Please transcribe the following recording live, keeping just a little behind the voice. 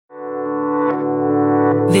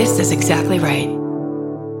This is exactly right.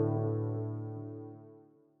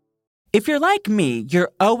 If you're like me,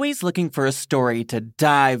 you're always looking for a story to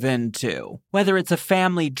dive into. Whether it's a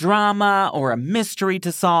family drama or a mystery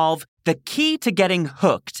to solve, the key to getting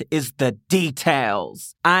hooked is the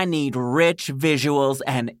details. I need rich visuals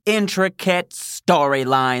and intricate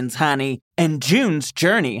storylines, honey. And June's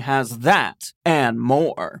Journey has that and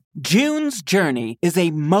more. June's Journey is a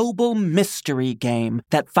mobile mystery game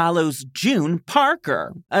that follows June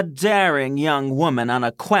Parker, a daring young woman on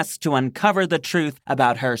a quest to uncover the truth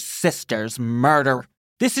about her sister's murder.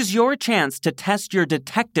 This is your chance to test your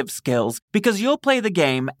detective skills because you'll play the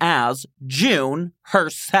game as June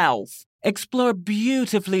herself. Explore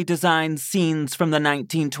beautifully designed scenes from the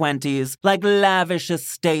 1920s, like lavish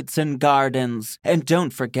estates and gardens. And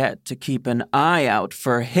don't forget to keep an eye out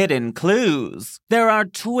for hidden clues. There are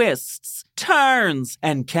twists, turns,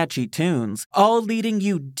 and catchy tunes, all leading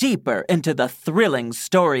you deeper into the thrilling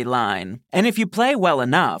storyline. And if you play well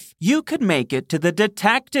enough, you could make it to the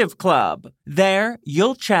Detective Club. There,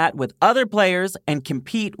 you'll chat with other players and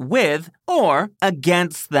compete with or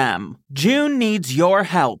against them. June needs your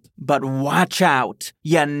help, but watch out.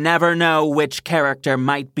 You never know which character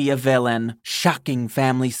might be a villain. Shocking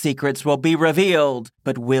family secrets will be revealed,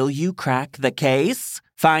 but will you crack the case?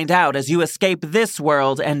 Find out as you escape this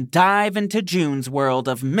world and dive into June's world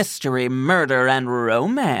of mystery, murder, and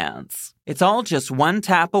romance. It's all just one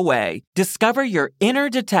tap away. Discover your inner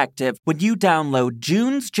detective when you download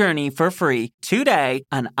June's Journey for free today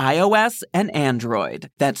on iOS and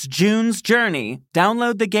Android. That's June's Journey.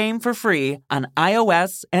 Download the game for free on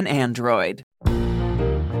iOS and Android.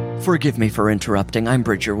 Forgive me for interrupting. I'm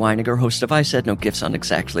Bridger Weiniger, host of I Said No Gifts on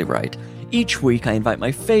Exactly Right. Each week, I invite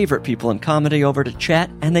my favorite people in comedy over to chat,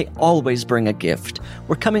 and they always bring a gift.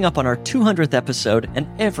 We're coming up on our 200th episode, and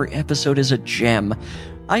every episode is a gem.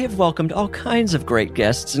 I have welcomed all kinds of great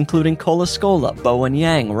guests, including Cola Scola, Bowen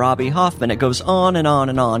Yang, Robbie Hoffman. It goes on and on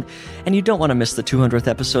and on. And you don't want to miss the 200th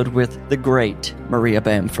episode with the great Maria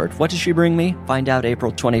Bamford. What does she bring me? Find out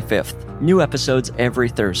April 25th. New episodes every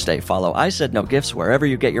Thursday. Follow I Said No Gifts wherever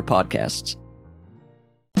you get your podcasts.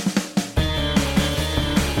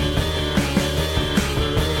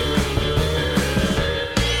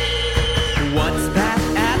 What's that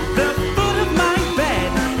at the foot of my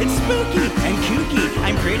bed? It's spooky and kooky.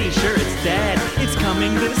 I'm pretty sure it's dead. It's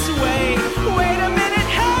coming this way. Wait a minute,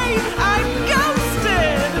 hey, I'm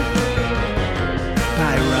ghosted!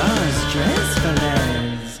 By Roz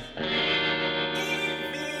Dressfalez.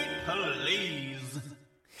 Please.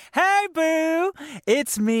 Hey, boo!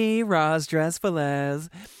 It's me, Roz Dressfalez.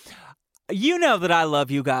 You know that I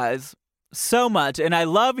love you guys so much, and I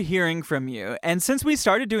love hearing from you. And since we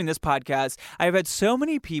started doing this podcast, I've had so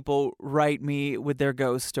many people write me with their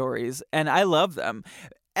ghost stories, and I love them.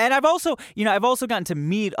 And I've also gotten to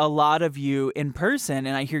meet a lot of you in person,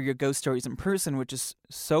 and I hear your ghost stories in person, which is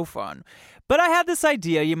so fun. But I had this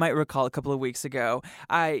idea, you might recall a couple of weeks ago.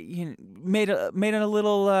 I made a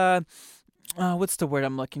little what's the word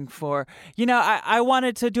I'm looking for? I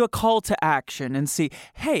wanted to do a call to action and see,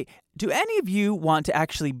 hey, do any of you want to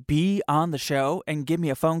actually be on the show and give me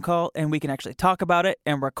a phone call and we can actually talk about it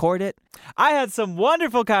and record it? I had some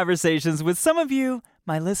wonderful conversations with some of you,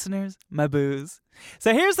 my listeners, my boos.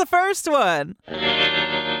 So here's the first one.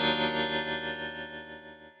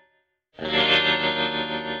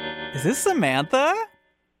 Is this Samantha?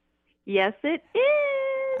 Yes, it is.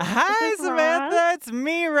 Hi, Samantha. Roz? It's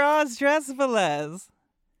me, Roz Dressfalez.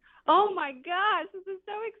 Oh my gosh, this is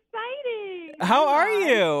so exciting. How are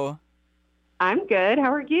you? I'm good.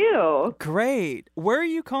 How are you? Great. Where are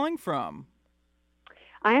you calling from?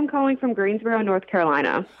 I am calling from Greensboro, North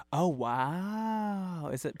Carolina. Oh, wow.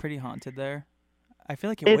 Is it pretty haunted there? I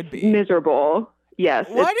feel like it would be. It's miserable. Yes,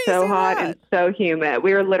 Why it's do you so say hot that? and so humid.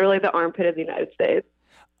 We are literally the armpit of the United States.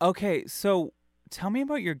 Okay, so tell me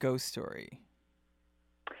about your ghost story.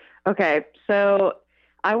 Okay, so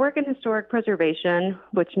I work in historic preservation,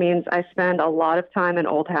 which means I spend a lot of time in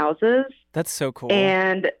old houses. That's so cool.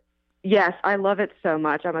 And yes, I love it so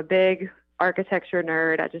much. I'm a big architecture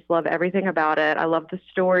nerd. I just love everything about it. I love the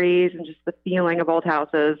stories and just the feeling of old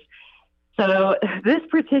houses. So this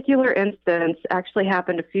particular instance actually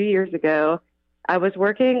happened a few years ago. I was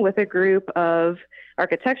working with a group of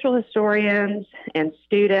architectural historians and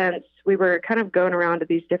students. We were kind of going around to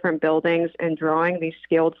these different buildings and drawing these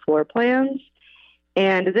scaled floor plans.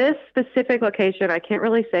 And this specific location, I can't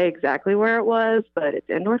really say exactly where it was, but it's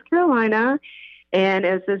in North Carolina. And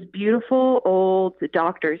it's this beautiful old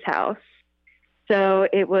doctor's house. So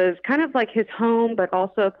it was kind of like his home, but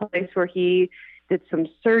also a place where he did some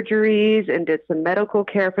surgeries and did some medical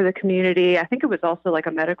care for the community. I think it was also like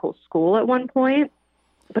a medical school at one point.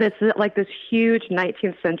 but it's like this huge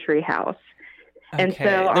 19th century house. Okay. And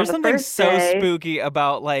so on There's the something first so day, spooky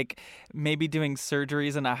about like maybe doing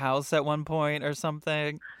surgeries in a house at one point or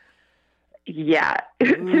something. yeah,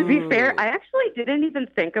 to be fair, Ooh. I actually didn't even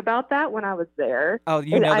think about that when I was there. Oh,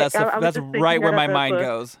 you And know I was that's just thinking right where out of my mind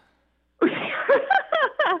goes.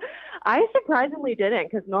 I surprisingly didn't,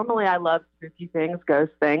 because normally I love spooky things,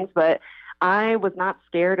 ghost things, but I was not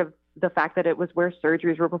scared of the fact that it was where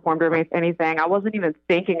surgeries were performed or anything. I wasn't even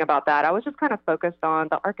thinking about that. I was just kind of focused on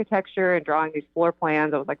the architecture and drawing these floor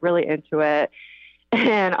plans. I was like really into it.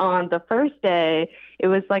 And on the first day, it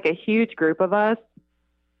was like a huge group of us.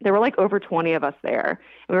 There were like over 20 of us there.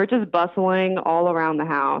 We were just bustling all around the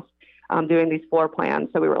house, doing these floor plans.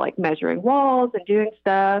 So we were like measuring walls and doing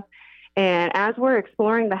stuff. And as we're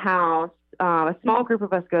exploring the house, a small group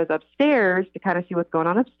of us goes upstairs to kind of see what's going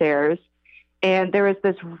on upstairs. And there was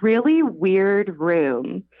this really weird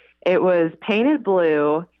room. It was painted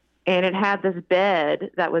blue, and it had this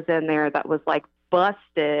bed that was in there that was like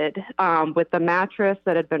busted, with the mattress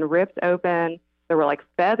that had been ripped open. There were like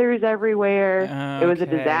feathers everywhere. It was a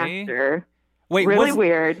Okay. disaster. Wait, Really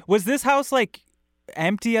weird. was this house like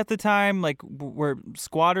empty at the time? Like were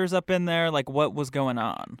squatters up in there? Like what was going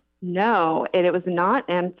on? No, it was not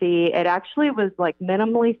empty. It actually was like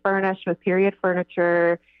minimally furnished with period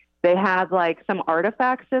furniture. They had like some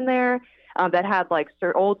artifacts in there, that had like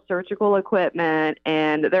old surgical equipment.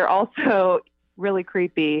 And they're also really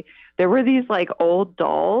creepy. There were these like old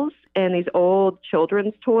dolls and these old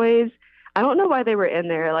children's toys. I don't know why they were in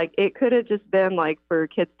there. Like it could have just been like for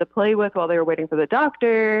kids to play with while they were waiting for the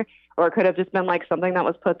doctor, or it could have just been like something that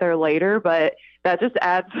was put there later. But that just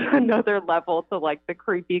adds another level to like the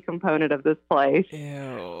creepy component of this place.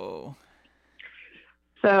 Ew.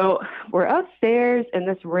 So we're upstairs in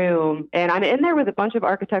this room, and I'm in there with a bunch of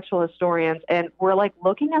architectural historians, and we're like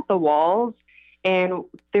looking at the walls, and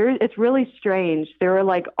it's really strange. There are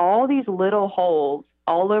like all these little holes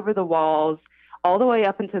all over the walls, all the way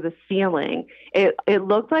up into the ceiling. It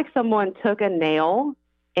looked like someone took a nail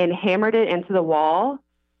and hammered it into the wall,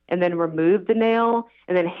 and then removed the nail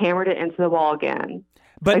and then hammered it into the wall again.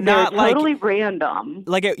 But Like not they're totally random.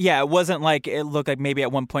 like it wasn't like it looked like maybe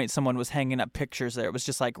at one point someone was hanging up pictures there. It was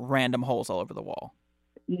just like random holes all over the wall.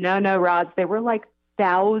 No, Rods. They were like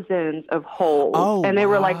thousands of holes. Oh, and they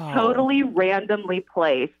were like wow. totally randomly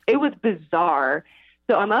placed. It was bizarre.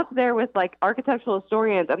 So I'm up there with like architectural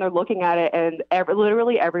historians, and they're looking at it, and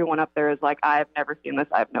literally everyone up there is like, I've never seen this.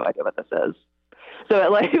 I have no idea what this is.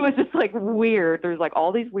 So it was just like weird. There's like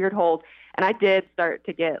all these weird holes. And I did start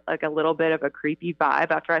to get like a little bit of a creepy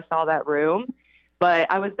vibe after I saw that room. But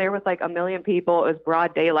I was there with like a million people. It was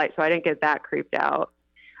broad daylight, so I didn't get that creeped out.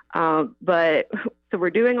 But so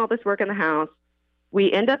we're doing all this work in the house. We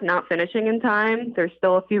end up not finishing in time. There's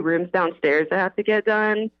still a few rooms downstairs that have to get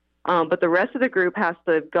done. But the rest of the group has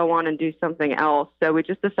to go on and do something else. So we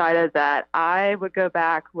just decided that I would go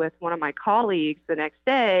back with one of my colleagues the next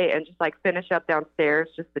day and just like finish up downstairs,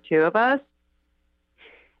 just the two of us.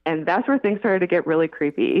 And that's where things started to get really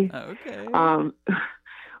creepy. Okay.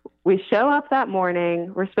 We show up that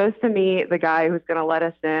morning. We're supposed to meet the guy who's going to let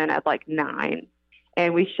us in at like 9.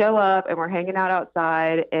 And we show up and we're hanging out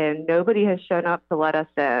outside, and nobody has shown up to let us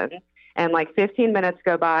in. And like 15 minutes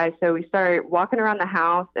go by. So we start walking around the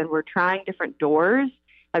house, and we're trying different doors.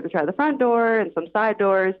 Like we try the front door and some side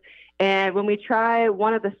doors. And when we try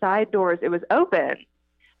one of the side doors, it was open.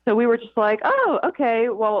 So we were just like, oh, okay,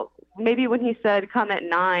 well, maybe when he said come at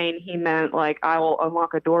 9, he meant like, I will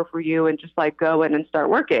unlock a door for you and just like go in and start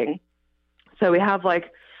working. So we have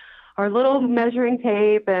like our little measuring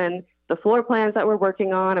tape and the floor plans that we're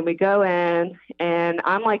working on, and we go in, and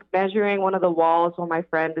I'm like measuring one of the walls while my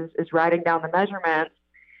friend is writing down the measurements.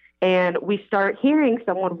 And we start hearing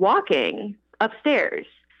someone walking upstairs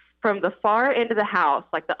from the far end of the house,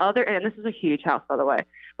 like the other end. This is a huge house, by the way.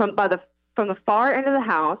 From the far end of the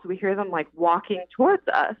house, we hear them like walking towards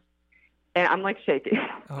us. And I'm like shaking.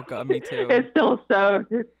 Oh God, me too. It's still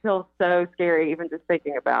so scary, even just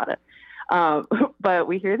thinking about it. But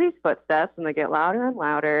we hear these footsteps, and they get louder and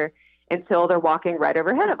louder until they're walking right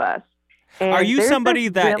overhead of us. And are you somebody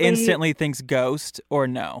that really... instantly thinks ghost or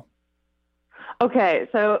no? Okay,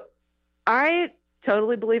 so I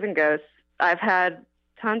totally believe in ghosts. I've had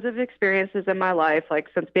tons of experiences in my life, like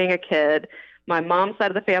since being a kid. My mom's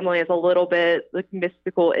side of the family is a little bit like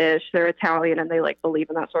mystical-ish. They're Italian, and they like believe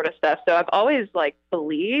in that sort of stuff. So I've always like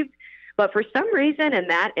believed. But for some reason in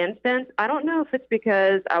that instance, I don't know if it's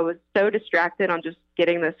because I was so distracted on just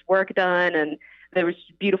getting this work done, and there was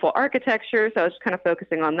beautiful architecture, so I was kind of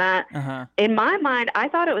focusing on that. Uh-huh. In my mind, I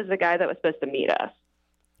thought it was the guy that was supposed to meet us.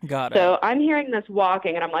 Got it. So I'm hearing this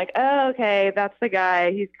walking and I'm like, oh, okay, that's the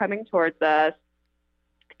guy. He's coming towards us.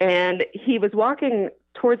 And he was walking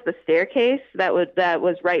towards the staircase that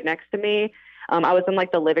was right next to me. I was in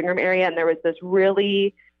like the living room area, and there was this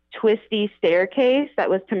really twisty staircase that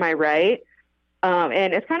was to my right.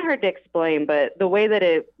 And it's kind of hard to explain, but the way that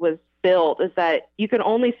it was built is that you can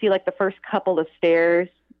only see like the first couple of stairs,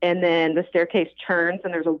 and then the staircase turns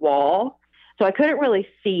and there's a wall. So I couldn't really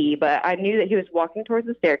see, but I knew that he was walking towards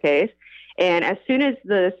the staircase. And as soon as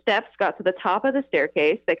the steps got to the top of the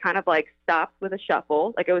staircase, they kind of like stopped with a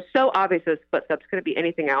shuffle. Like it was so obvious those footsteps couldn't be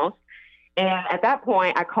anything else. And at that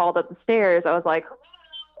point, I called up the stairs. I was like,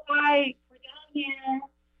 hi, we're down here.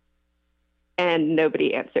 And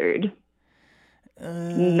nobody answered.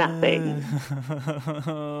 Nothing.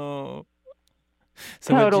 So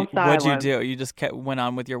Total silence. what'd you do? You just went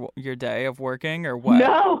on with your day of working, or what?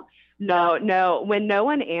 No. When no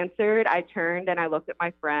one answered, I turned and I looked at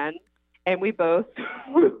my friend, and we both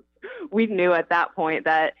we knew at that point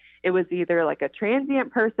that it was either like a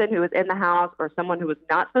transient person who was in the house or someone who was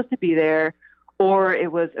not supposed to be there, or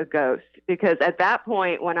it was a ghost. Because at that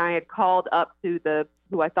point, when I had called up to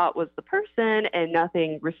who I thought was the person and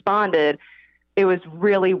nothing responded, it was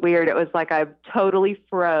really weird. It was like I totally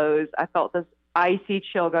froze. I felt this icy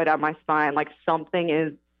chill go down my spine, like something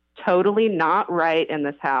is totally not right in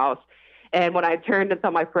this house. And when I turned and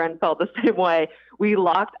saw my friend felt the same way, we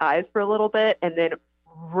locked eyes for a little bit and then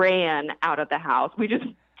ran out of the house. We just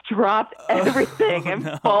dropped everything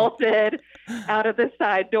and bolted out of the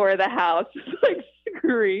side door of the house, just like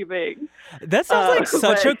screaming. That sounds like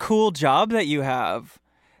such a cool job that you have.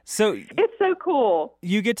 So it's so cool.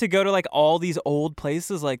 You get to go to like all these old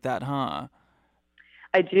places like that, huh?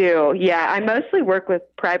 I do. Yeah. I mostly work with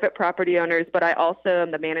private property owners, but I also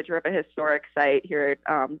am the manager of a historic site here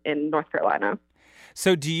in North Carolina.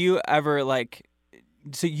 So do you ever like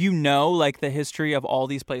the history of all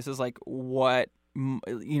these places, like what,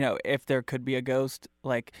 if there could be a ghost,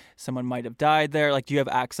 like someone might have died there, like do you have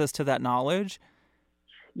access to that knowledge?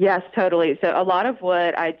 Yes, totally. So a lot of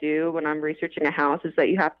what I do when I'm researching a house is that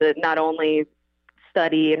you have to not only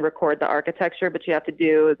study and record the architecture, but you have to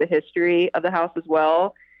do the history of the house as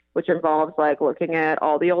well, which involves like looking at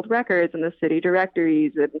all the old records and the city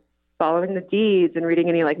directories and following the deeds and reading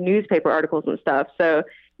any like newspaper articles and stuff. So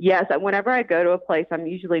yes, whenever I go to a place, I'm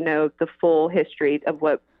usually know the full history of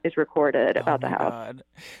what is recorded about the house. God.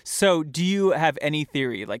 So do you have any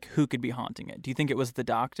theory like who could be haunting it? Do you think it was the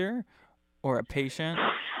doctor or a patient?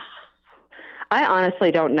 I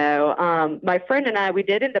honestly don't know. My friend and I, we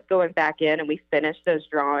did end up going back in and we finished those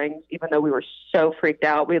drawings, even though we were so freaked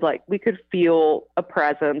out. We could feel a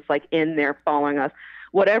presence like in there following us.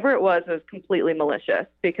 Whatever it was completely malicious,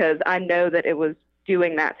 because I know that it was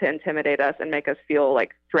doing that to intimidate us and make us feel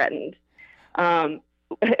like threatened.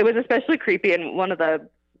 It was especially creepy in one of the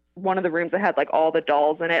rooms that had like all the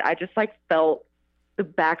dolls in it. I just like felt the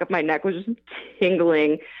back of my neck was just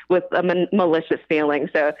tingling with a malicious feeling.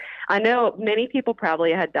 So I know many people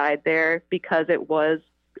probably had died there because it was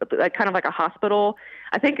kind of like a hospital.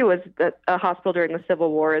 I think it was a hospital during the Civil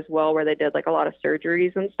War as well, where they did like a lot of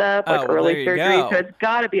surgeries and stuff, like early surgeries. So it's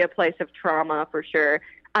got to be a place of trauma for sure.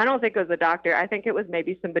 I don't think it was a doctor. I think it was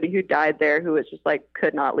maybe somebody who died there who was just like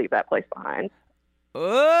could not leave that place behind.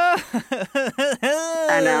 I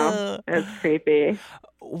know. It's creepy.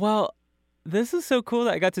 Well, this is so cool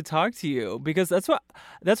that I got to talk to you, because that's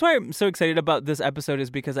why I'm so excited about this episode, is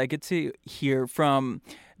because I get to hear from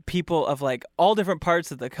people of like all different parts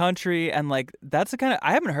of the country, and like that's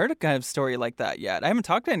I haven't heard a kind of story like that yet. I haven't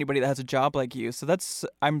talked to anybody that has a job like you, so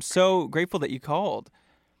I'm so grateful that you called.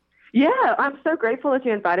 Yeah, I'm so grateful that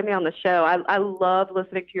you invited me on the show. I love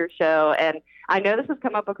listening to your show, and I know this has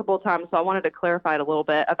come up a couple of times, so I wanted to clarify it a little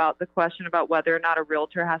bit about the question about whether or not a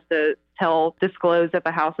realtor has to disclose if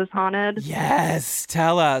a house is haunted. Yes,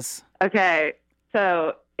 tell us. Okay,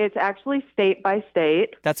 so it's actually state by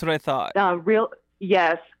state. That's what I thought.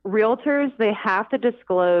 Yes, realtors, they have to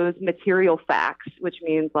disclose material facts, which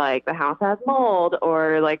means like the house has mold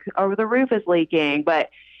or the roof is leaking, but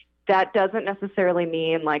that doesn't necessarily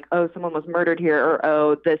mean like, oh, someone was murdered here, or,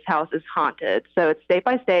 oh, this house is haunted. So it's state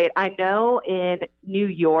by state. I know in New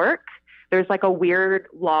York, there's like a weird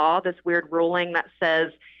law, this weird ruling that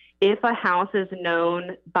says if a house is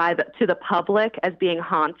known to the public as being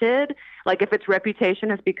haunted, like if its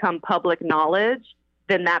reputation has become public knowledge,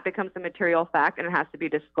 then that becomes a material fact and it has to be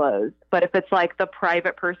disclosed. But if it's like the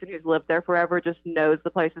private person who's lived there forever just knows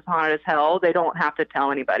the place is haunted as hell, they don't have to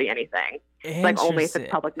tell anybody anything. Like only if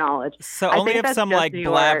it's public knowledge. So I only think if some just like New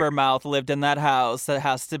York. blabbermouth lived in that house, that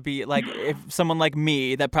has to be like, if someone like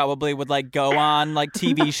me that probably would like go on like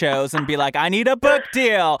TV shows and be like, I need a book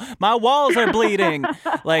deal, my walls are bleeding.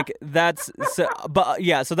 Like that's so, but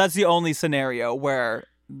yeah, so that's the only scenario where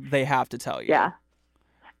they have to tell you. Yeah.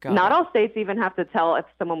 Got Not it. all states even have to tell if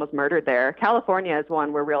someone was murdered there. California is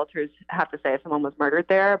one where realtors have to say if someone was murdered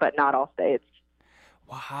there, but not all states.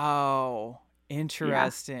 Wow.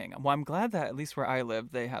 Interesting. Well, I'm glad that at least where I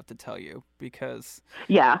live, they have to tell you because.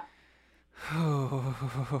 Yeah.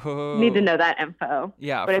 Need to know that info.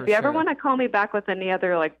 Yeah. But if you ever want to call me back with any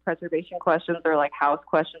other like preservation questions or like house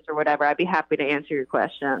questions or whatever, I'd be happy to answer your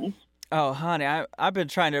questions. Oh, honey, I've been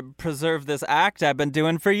trying to preserve this act I've been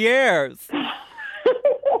doing for years.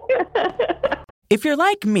 If you're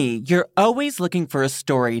like me, you're always looking for a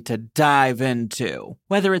story to dive into.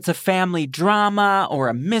 Whether it's a family drama or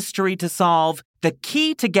a mystery to solve, the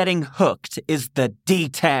key to getting hooked is the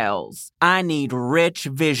details. I need rich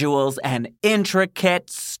visuals and intricate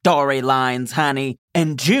storylines, honey.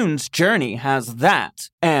 And June's Journey has that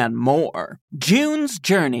and more. June's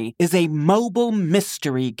Journey is a mobile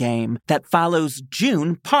mystery game that follows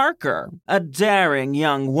June Parker, a daring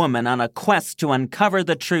young woman on a quest to uncover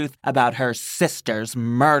the truth about her sister's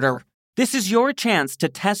murder. This is your chance to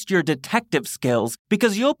test your detective skills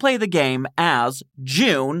because you'll play the game as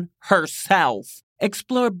June herself.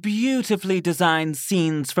 Explore beautifully designed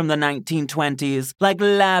scenes from the 1920s, like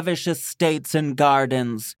lavish estates and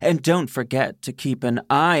gardens. And don't forget to keep an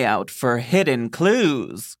eye out for hidden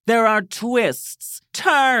clues. There are twists,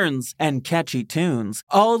 turns, and catchy tunes,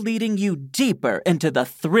 all leading you deeper into the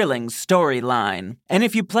thrilling storyline. And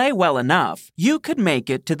if you play well enough, you could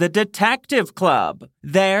make it to the Detective Club.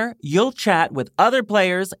 There, you'll chat with other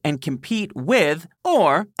players and compete with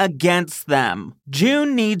or against them.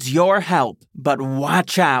 June needs your help, but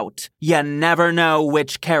watch out. You never know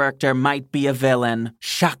which character might be a villain.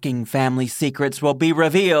 Shocking family secrets will be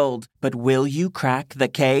revealed, but will you crack the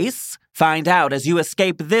case? Find out as you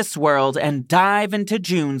escape this world and dive into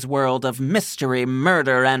June's world of mystery,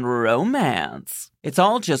 murder, and romance. It's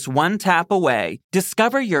all just one tap away.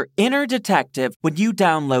 Discover your inner detective when you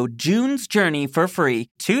download June's Journey for free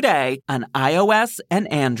today on iOS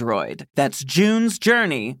and Android. That's June's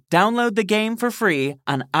Journey. Download the game for free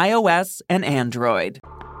on iOS and Android.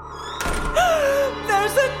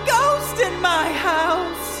 There's a ghost in my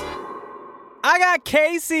house. I got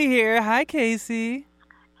Casey here. Hi, Casey.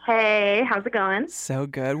 Hey, how's it going? So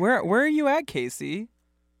good. Where are you at, Casey?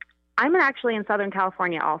 I'm actually in Southern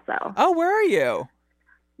California also. Oh, where are you?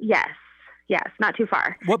 Yes, not too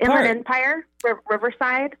far. What Inland part? Empire,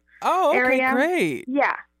 Riverside Oh, okay, area. great.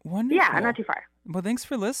 Yeah. Wonderful. Yeah, not too far. Well, thanks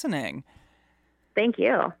for listening. Thank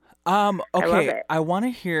you. Okay, love it. I want to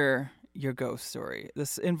hear your ghost story.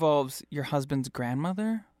 This involves your husband's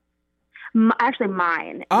grandmother? Actually,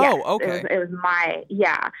 mine. Oh, yes, okay. It was my,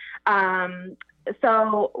 yeah.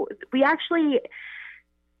 So we actually,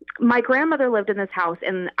 my grandmother lived in this house,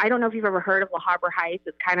 and I don't know if you've ever heard of La Habra Heights.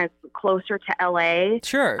 It's kind of closer to LA.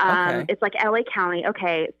 Sure, okay. It's like LA County.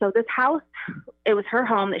 Okay, so this house, it was her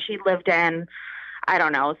home that she lived in, I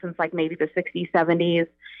don't know, since like maybe the 60s, 70s.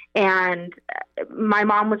 And my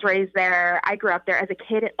mom was raised there. I grew up there. As a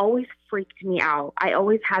kid, it always freaked me out. I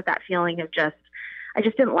always had that feeling of I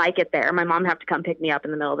just didn't like it there. My mom would have to come pick me up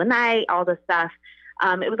in the middle of the night, all this stuff.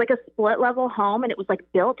 It was like a split level home, and it was like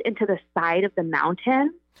built into the side of the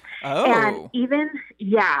mountain. Oh. And even,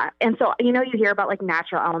 yeah. And so, you hear about like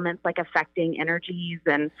natural elements, like affecting energies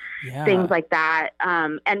and things like that.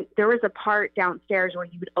 And there was a part downstairs where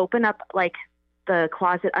you would open up like the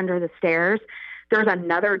closet under the stairs. There's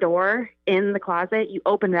another door in the closet. You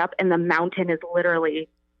open it up and the mountain is literally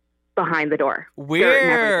behind the door.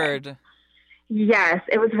 Weird. Yes,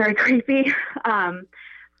 it was very creepy.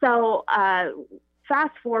 So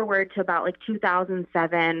fast forward to about like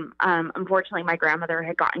 2007, unfortunately, my grandmother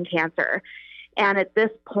had gotten cancer. And at this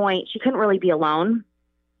point, she couldn't really be alone.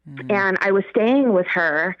 Mm-hmm. And I was staying with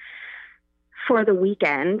her for the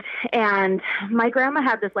weekend. And my grandma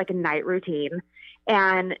had this like a night routine.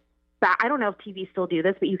 And I don't know if TV still do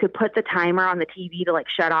this, but you could put the timer on the TV to like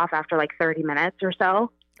shut off after like 30 minutes or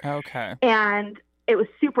so. Okay. And it was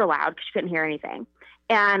super loud because she couldn't hear anything.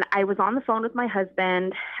 And I was on the phone with my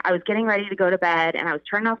husband. I was getting ready to go to bed, and I was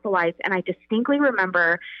turning off the lights. And I distinctly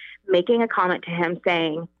remember making a comment to him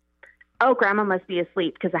saying, "Oh, Grandma must be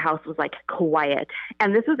asleep," because the house was like quiet.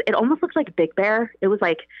 And it almost looked like Big Bear. It was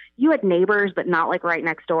like you had neighbors, but not like right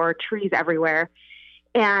next door, trees everywhere.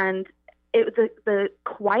 And the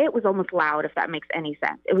quiet was almost loud, if that makes any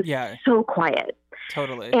sense. It was so quiet.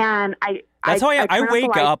 Totally. And that's why I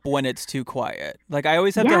wake up when it's too quiet. Like I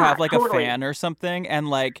always have to have like a fan or something. And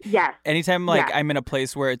like anytime like I'm in a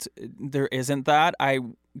place where there isn't that, I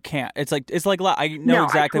can't. It's like I know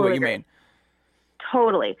exactly what you mean.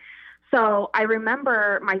 Totally. So I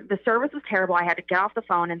remember the service was terrible. I had to get off the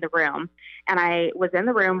phone in the room, and I was in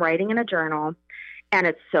the room writing in a journal, and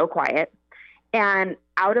it's so quiet. And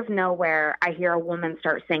out of nowhere, I hear a woman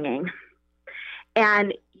start singing.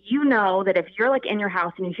 And you know that if you're like in your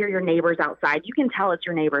house and you hear your neighbors outside, you can tell it's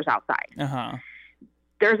your neighbors outside. Uh-huh.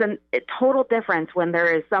 There's a total difference when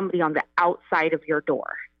there is somebody on the outside of your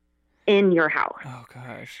door in your house. Oh,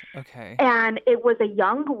 gosh. Okay. And it was a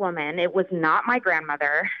young woman. It was not my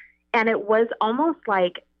grandmother. And it was almost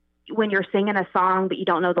like when you're singing a song, but you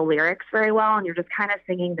don't know the lyrics very well, and you're just kind of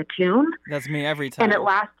singing the tune. That's me every time. And it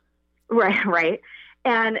lasts, right.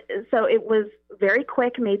 And so it was very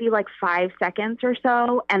quick, maybe like 5 seconds or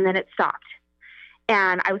so, and then it stopped.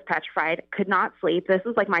 And I was petrified, could not sleep. This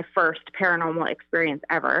was like my first paranormal experience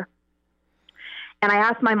ever. And I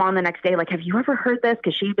asked my mom the next day, like, have you ever heard this?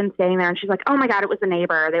 Because she'd been staying there. And she's like, oh, my God, it was a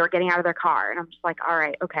neighbor. They were getting out of their car. And I'm just like, all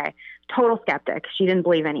right, okay. Total skeptic. She didn't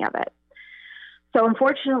believe any of it. So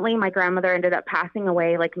unfortunately, my grandmother ended up passing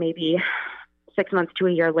away like maybe 6 months to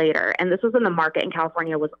a year later. And this was when the market in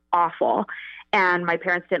California was awful. And my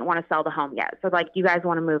parents didn't want to sell the home yet. So like, you guys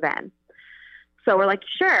want to move in? So we're like,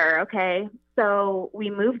 sure, okay. So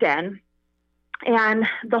we moved in. And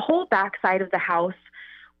the whole backside of the house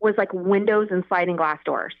was like windows and sliding glass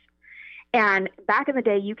doors. And back in the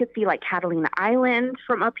day, you could see like Catalina Island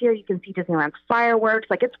from up here. You can see Disneyland's fireworks.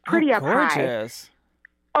 Like it's pretty up high.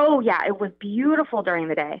 Oh yeah, it was beautiful during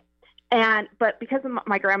the day. But because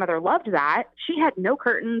my grandmother loved that, she had no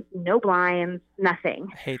curtains, no blinds, nothing.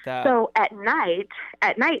 I hate that. So at night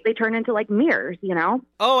they turn into like mirrors, you know?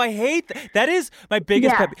 Oh, I hate that. That is my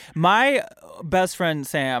biggest pet. My best friend,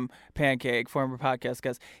 Sam Pancake, former podcast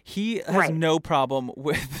guest, he has no problem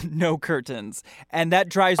with no curtains. And that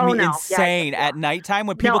drives me insane at nighttime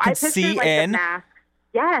when people can see in.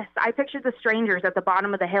 Yes, I pictured the strangers at the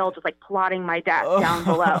bottom of the hill just like plotting my desk down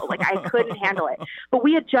below. Like I couldn't handle it. But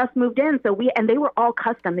we had just moved in, and they were all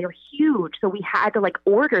custom. They were huge, so we had to like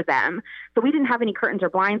order them. So we didn't have any curtains or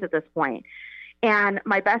blinds at this point. And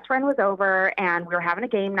my best friend was over, and we were having a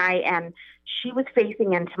game night, and she was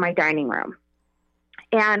facing into my dining room.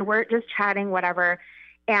 And we're just chatting, whatever.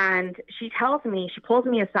 And she pulls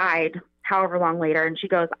me aside however long later, and she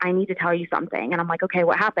goes, I need to tell you something. And I'm like, okay,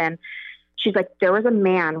 what happened? She's like, there was a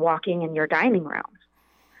man walking in your dining room.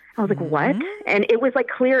 I was like, what? And it was like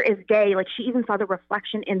clear as day. Like she even saw the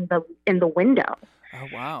reflection in the window. Oh,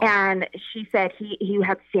 wow. And she said he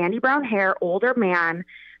had sandy brown hair, older man,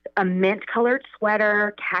 a mint colored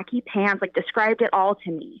sweater, khaki pants, like described it all to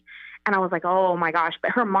me. And I was like, oh my gosh. But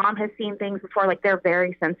her mom has seen things before. Like they're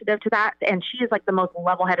very sensitive to that. And she is like the most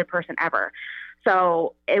level-headed person ever.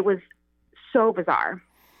 So it was so bizarre.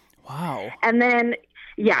 Wow. And then,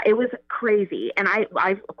 yeah, it was crazy. And I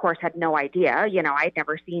of course, had no idea. You know, I'd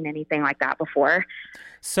never seen anything like that before.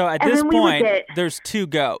 So at this point, there's two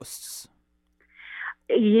ghosts.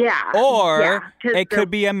 Yeah. Or it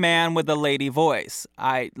could be a man with a lady voice.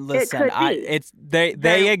 They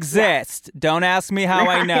exist. Yeah. Don't ask me how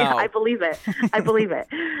I know. I believe it.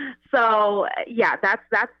 So yeah,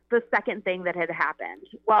 that's the second thing that had happened.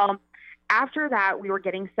 Well, after that, we were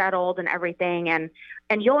getting settled and everything, and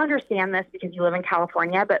you'll understand this because you live in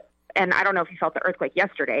California, and I don't know if you felt the earthquake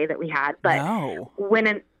yesterday that we had, but no. It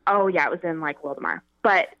was in like Wildemar.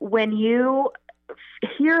 But when you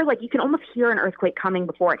hear, like, you can almost hear an earthquake coming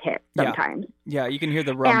before it hits sometimes. Yeah, you can hear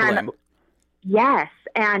the rumbling. Yes,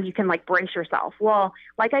 and you can like brace yourself. Well,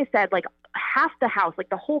 like I said, like half the house, like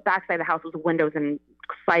the whole backside of the house was windows and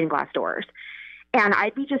sliding glass doors. And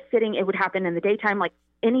I'd be just sitting, it would happen in the daytime, like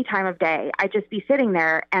any time of day. I'd just be sitting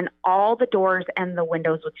there and all the doors and the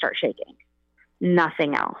windows would start shaking.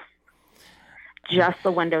 Nothing else. Just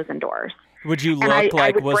the windows and doors. Would you look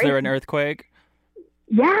was there an earthquake?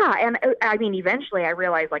 Yeah. And I mean, eventually I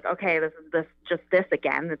realized like, okay, this is this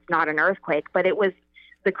again. It's not an earthquake, but it was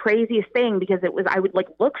the craziest thing because I would like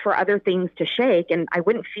look for other things to shake and I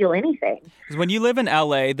wouldn't feel anything. Because when you live in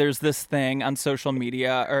LA, there's this thing on social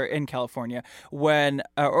media or in California when,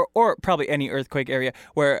 or probably any earthquake area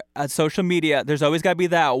where on social media, there's always got to be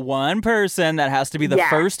that one person that has to be the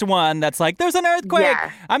first one that's like, there's an earthquake.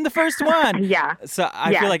 Yeah. I'm the first one. Yeah. So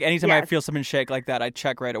I feel like anytime I feel something shake like that, I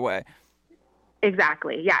check right away.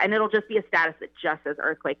 Exactly. Yeah. And it'll just be a status that just says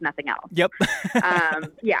earthquake, nothing else. Yep.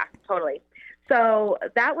 Yeah, totally. So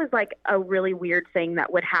that was like a really weird thing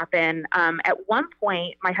that would happen. At one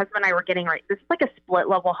point, my husband and I were getting ready. This is like a split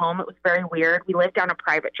level home. It was very weird. We lived down a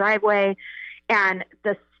private driveway, and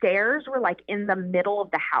the stairs were like in the middle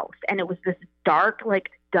of the house. And it was this dark, like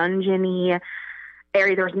dungeony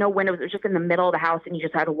area. There was no windows. It was just in the middle of the house, and you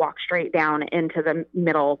just had to walk straight down into the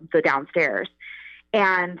middle, the downstairs.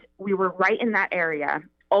 And we were right in that area.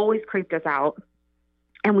 Always creeped us out.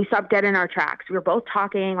 And we stopped dead in our tracks. We were both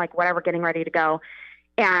talking, like whatever, getting ready to go.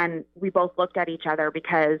 And we both looked at each other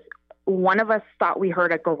because one of us thought we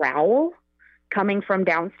heard a growl coming from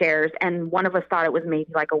downstairs, and one of us thought it was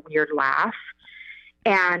maybe like a weird laugh.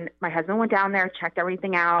 And my husband went down there, checked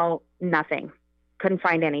everything out, nothing. Couldn't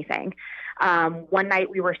find anything. One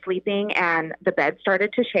night we were sleeping and the bed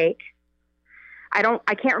started to shake. I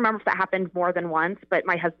can't remember if that happened more than once, but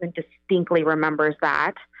my husband distinctly remembers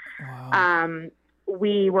that. Wow.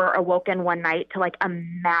 We were awoken one night to like a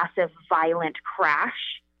massive, violent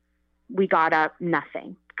crash. We got up,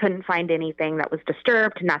 nothing. Couldn't find anything that was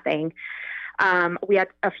disturbed, nothing. We had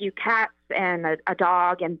a few cats and a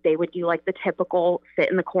dog, and they would do like the typical sit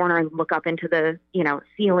in the corner and look up into the,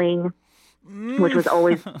 ceiling, which was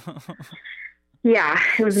always, yeah,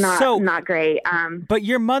 it was not great. But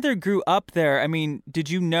your mother grew up there. I mean, did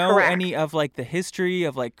you know Correct. any of like the history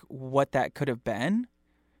of like what that could have been?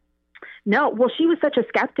 No, well, she was such a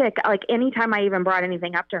skeptic. Like anytime I even brought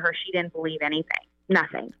anything up to her, she didn't believe anything,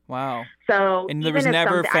 nothing. Wow. So, And there was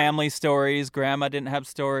never family stories. Grandma didn't have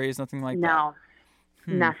stories, nothing like that. No,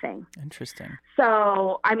 nothing. Interesting.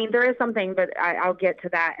 So, I mean, there is something, but I'll get to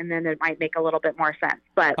that, and then it might make a little bit more sense.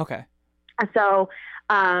 But Okay. so,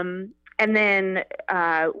 and then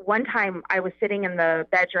one time I was sitting in the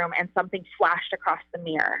bedroom, and something flashed across the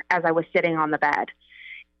mirror as I was sitting on the bed.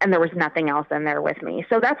 And there was nothing else in there with me.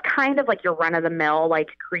 So that's kind of like your run-of-the-mill, like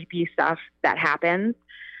creepy stuff that happens.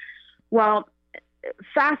 Well,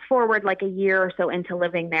 fast forward like a year or so into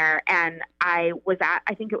living there, and I was at,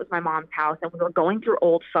 I think it was my mom's house, and we were going through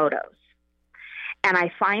old photos. And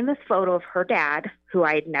I find this photo of her dad, who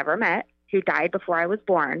I had never met, who died before I was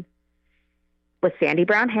born, with sandy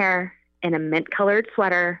brown hair and a mint-colored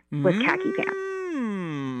sweater with khaki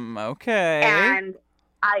pants. Okay. And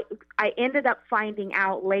I ended up finding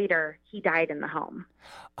out later he died in the home.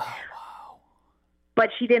 Oh, wow.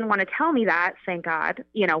 But she didn't want to tell me that, thank God,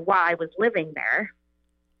 while I was living there,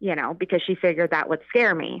 because she figured that would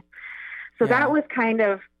scare me. So Yeah.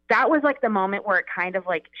 that was like the moment where it kind of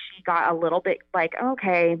like she got a little bit like,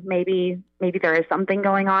 okay, maybe there is something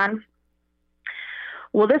going on.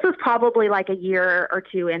 Well, this was probably like a year or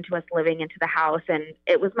two into us living into the house, and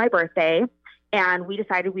it was my birthday. And we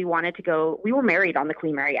decided we wanted to go. We were married on the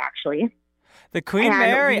Queen Mary, actually. The Queen And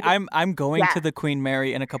Mary. I'm going Yes. to the Queen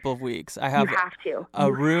Mary in a couple of weeks. I You have have to. a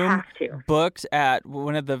You room have to. booked at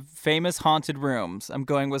one of the famous haunted rooms. I'm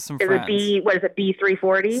going with some Is friends. what is it,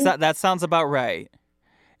 B340? That sounds about right.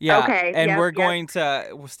 Yeah. Okay, And yep, we're yep. going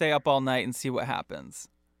to stay up all night and see what happens.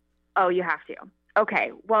 Oh, you have to.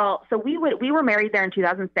 Okay. Well, so we were married there in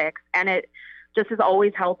 2006, and it just has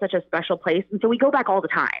always held such a special place. And so we go back all the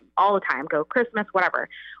time, go Christmas, whatever.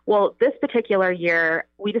 Well, this particular year,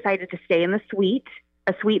 we decided to stay in the suite,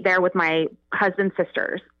 a suite there with my husband's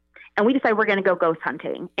sisters. And we decided we're going to go ghost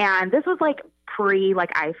hunting. And this was like pre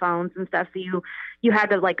like iPhones and stuff. So you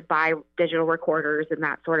had to like buy digital recorders and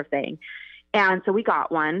that sort of thing. And so we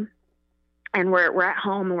got one. And we're at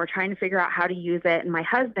home and we're trying to figure out how to use it. And my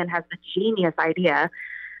husband has the genius idea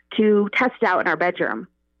to test it out in our bedroom.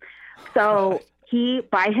 So he,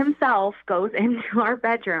 by himself, goes into our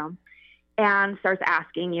bedroom and starts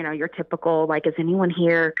asking, your typical, like, is anyone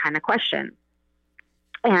here kind of question.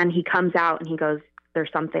 And he comes out and he goes,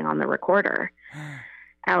 there's something on the recorder.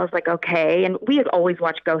 I was like, okay. And we had always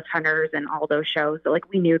watched Ghost Hunters and all those shows. So, like,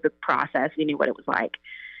 we knew the process. We knew what it was like.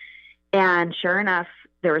 And sure enough,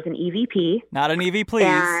 there was an EVP. Not an EV, please.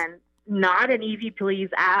 And not an EV, please,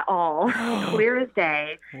 at all. Clear as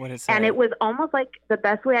day. What is And that? it was almost like the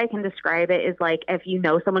best way I can describe it is like if you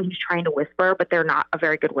know someone who's trying to whisper, but they're not a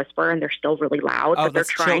very good whisperer and they're still really loud, but they're that's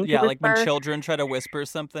trying to yeah, whisper. like when children try to whisper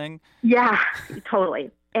something. Yeah,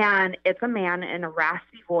 totally. And it's a man in a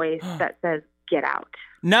raspy voice that says, "Get out."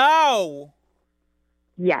 No,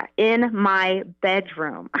 Yeah, in my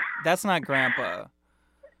bedroom. that's not Grandpa.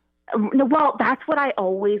 No, well, that's what I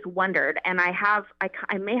always wondered, and I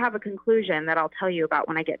may have a conclusion that I'll tell you about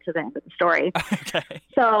when I get to the end of the story. Okay,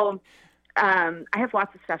 So, I have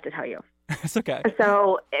lots of stuff to tell you. it's okay.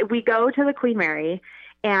 So we go to the Queen Mary,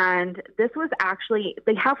 And this was actually,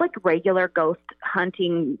 they have like regular ghost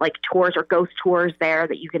hunting, like tours or ghost tours there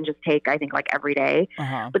that you can just take, I think, like every day.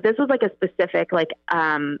 Uh-huh. But this was like a specific like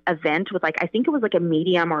event with like, I think it was like a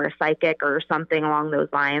medium or a psychic or something along those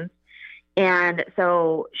lines. And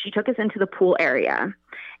so she took us into the pool area.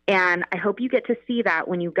 And I hope you get to see that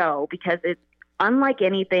when you go, because it's unlike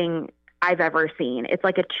anything I've ever seen. It's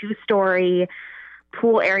like a 2-story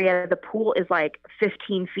pool area. The pool is like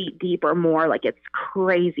 15 feet deep or more. Like, it's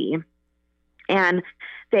crazy. And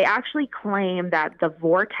they actually claim that the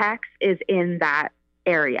vortex is in that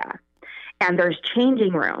area. And there's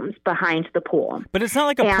changing rooms behind the pool. But it's not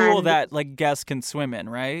like a pool that like guests can swim in,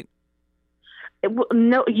 right?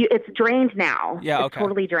 No, it's drained now. Yeah, it's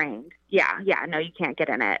totally drained. Yeah. No, you can't get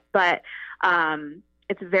in it. But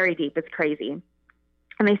it's very deep. It's crazy.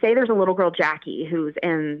 And they say there's a little girl, Jackie, who's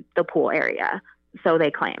in the pool area. So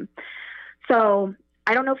they claim. So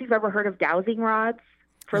I don't know if you've ever heard of dowsing rods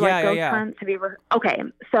for like ghost hunts. Have you ever? Okay.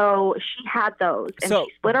 So she had those, and she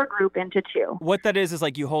split our group into 2. What that is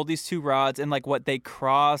like you hold these 2 rods and like what they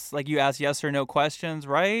cross, like you ask yes or no questions,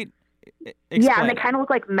 right? Explain. Yeah, and they kind of look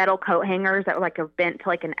like metal coat hangers that were like bent to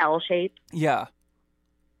like an L shape. Yeah.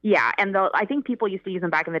 Yeah, and I think people used to use them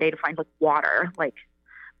back in the day to find like water, like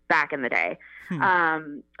back in the day.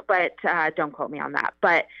 But don't quote me on that.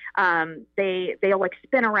 But they'll like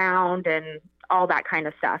spin around and all that kind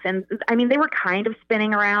of stuff. And I mean, they were kind of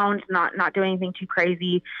spinning around, not doing anything too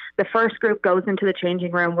crazy. The first group goes into the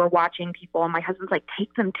changing room. We're watching people, and my husband's like,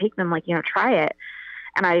 take them, like, try it.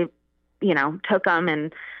 And I, took them,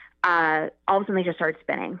 and all of a sudden they just started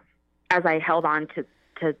spinning as I held on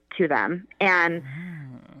to them. And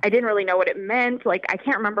I didn't really know what it meant. Like, I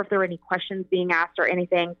can't remember if there were any questions being asked or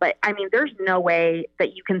anything, but I mean, there's no way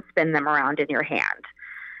that you can spin them around in your hand.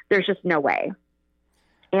 There's just no way.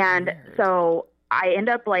 And so I end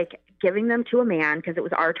up like giving them to a man because it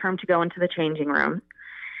was our turn to go into the changing room.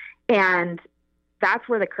 And that's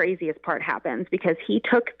where the craziest part happens, because he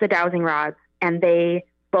took the dowsing rods and they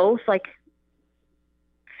both like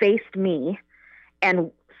faced me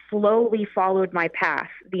and slowly followed my path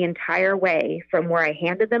the entire way from where I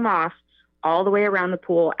handed them off all the way around the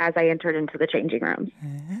pool as I entered into the changing rooms.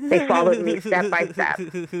 They followed me step by step.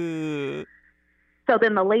 So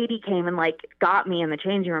then the lady came and like got me in the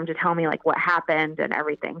changing room to tell me like what happened and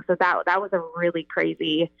everything. So that was a really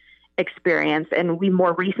crazy experience. And we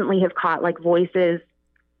more recently have caught like voices,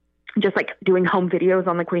 just like doing home videos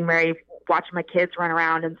on the Queen Mary, watching my kids run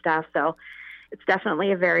around and stuff. So it's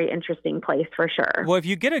definitely a very interesting place for sure. Well, if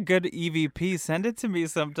you get a good EVP, send it to me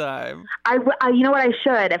sometime. I you know what, I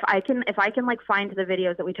should. If I can like find the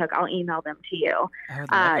videos that we took, I'll email them to you.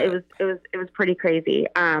 It was pretty crazy.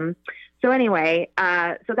 So anyway,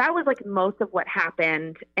 so that was like most of what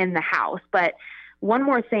happened in the house. But one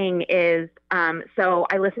more thing is, so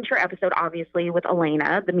I listened to your episode, obviously, with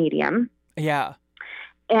Elena, the medium. Yeah.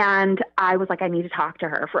 And I was like, I need to talk to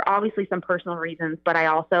her for obviously some personal reasons, but I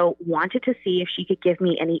also wanted to see if she could give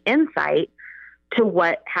me any insight to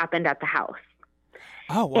what happened at the house.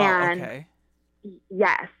 Oh, wow. Okay.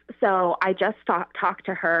 Yes. So I just talked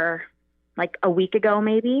to her like a week ago,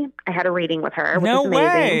 maybe. I had a reading with her, which is amazing.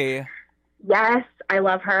 Way. Yes, I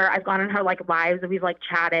love her. I've gone on her like lives and we've like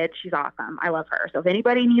chatted. She's awesome. I love her. So if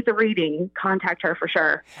anybody needs a reading, contact her for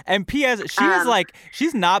sure. And P.S., she was like,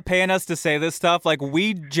 she's not paying us to say this stuff. Like,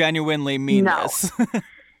 we genuinely mean this.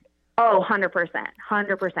 Oh, 100%.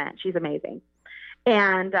 100%. She's amazing.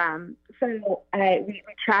 And so we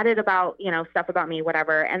chatted about, stuff about me,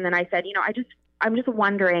 whatever. And then I said, I'm just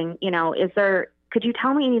wondering, could you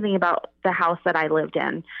tell me anything about the house that I lived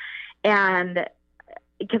in? And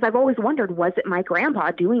because I've always wondered, was it my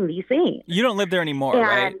grandpa doing these things? You don't live there anymore,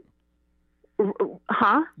 right?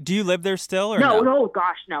 Huh? Do you live there still? Or no,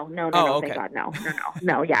 gosh, no, okay. Thank God,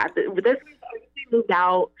 no, yeah. This moved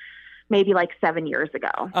out maybe like 7 years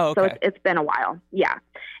ago. Oh, okay. So it's been a while, yeah.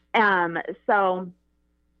 So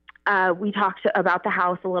we talked about the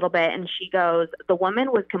house a little bit, and she goes, the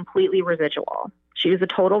woman was completely residual. She was a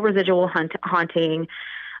total residual haunting,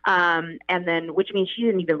 and then, which means she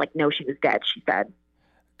didn't even like know she was dead, she said.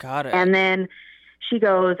 Got it. And then she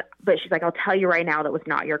goes, but she's like, I'll tell you right now, that was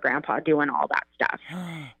not your grandpa doing all that stuff.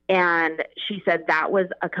 And she said that was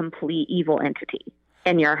a complete evil entity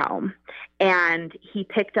in your home. And he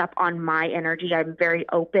picked up on my energy. I'm very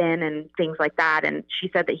open and things like that. And she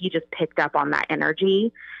said that he just picked up on that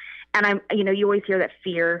energy. And you always hear that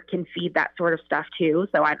fear can feed that sort of stuff too.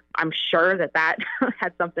 So I'm sure that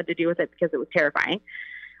had something to do with it, because it was terrifying.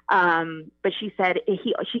 But she said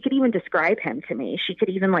she could even describe him to me. She could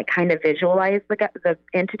even like kind of visualize the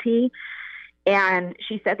entity. And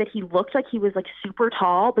she said that he looked like he was like super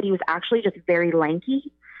tall, but he was actually just very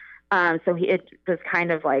lanky. So it was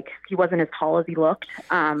kind of like he wasn't as tall as he looked.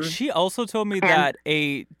 She also told me that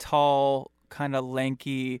a tall, kind of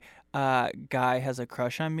lanky guy has a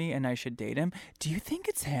crush on me and I should date him. Do you think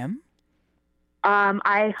it's him?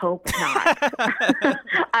 I hope not.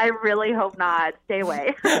 I really hope not. Stay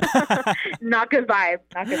away. Not good vibes.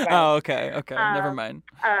 Not good vibes. Oh, okay. Never mind.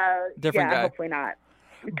 Different guy. Hopefully not.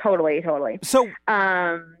 Totally. So,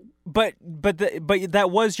 but that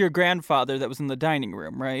was your grandfather that was in the dining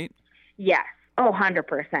room, right? Yes. Oh,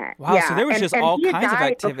 100%. Wow. Yeah. So there was just all kinds of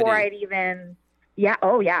activity. Before I'd even. Yeah.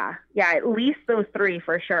 Oh, yeah. Yeah. At least those three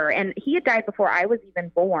for sure. And he had died before I was even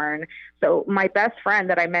born. So my best friend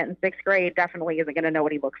that I met in 6th grade definitely isn't going to know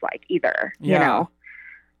what he looks like either. Yeah. You know,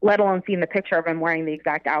 let alone seeing the picture of him wearing the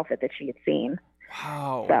exact outfit that she had seen.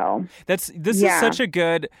 Wow. So this is such a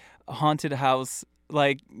good haunted house.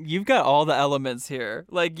 Like, you've got all the elements here.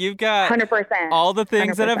 Like, you've got 100%. all the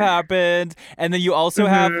things 100%. that have happened. And then you also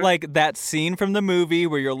have, like, that scene from the movie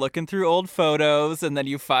where you're looking through old photos and then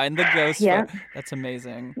you find the ghost. Yeah. That's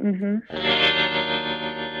amazing.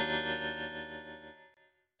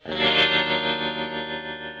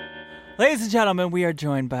 Ladies and gentlemen, we are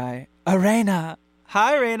joined by Arena.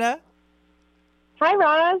 Hi, Arena. Hi,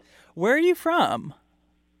 Roz. Where are you from?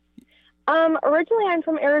 Originally I'm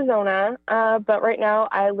from Arizona, but right now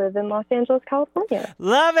I live in Los Angeles, California.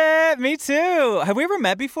 Love it. Me too. Have we ever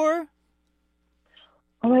met before?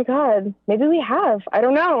 Oh my God. Maybe we have. I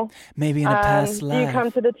don't know. Maybe in a past life. Do you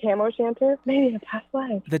come to the Tam O'Shanter? Maybe in a past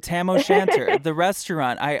life. The Tam O'Shanter, the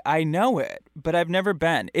restaurant. I know it, but I've never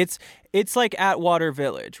been. It's like Atwater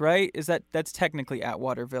Village, right? That's technically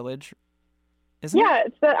Atwater Village? Isn't it? Yeah,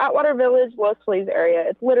 it's the Atwater Village, Los Feliz area.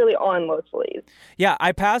 It's literally on Los Feliz. Yeah,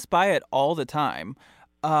 I pass by it all the time.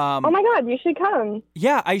 Oh my God, you should come.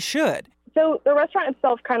 Yeah, I should. So the restaurant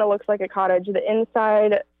itself kind of looks like a cottage. The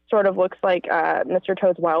inside sort of looks like Mr.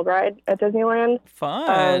 Toad's Wild Ride at Disneyland.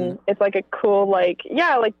 Fun. It's like a cool, like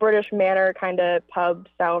British Manor kind of pub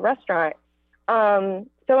style restaurant. So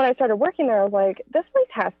when I started working there, I was like, this place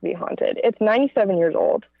has to be haunted. It's 97 years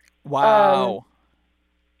old. Wow.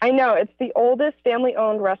 I know. It's the oldest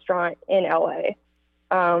family-owned restaurant in LA.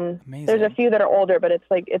 Amazing. There's a few that are older, but it's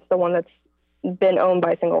the one that's been owned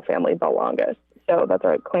by single family the longest. So that's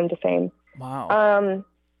our claim to fame. Wow.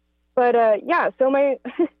 So my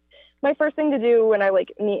my first thing to do when I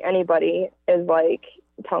meet anybody is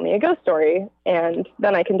tell me a ghost story, and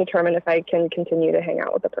then I can determine if I can continue to hang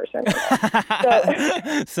out with the person.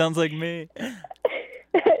 So, sounds like me.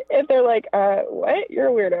 If they're like, what? You're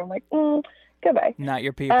a weirdo. I'm like, goodbye. Not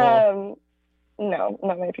your people. No,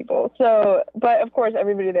 not my people. So, but of course,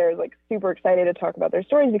 everybody there is super excited to talk about their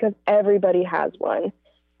stories because everybody has one.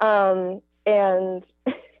 And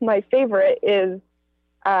my favorite is,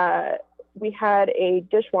 we had a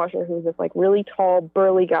dishwasher who was this really tall,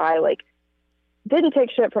 burly guy, didn't take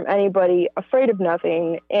shit from anybody, afraid of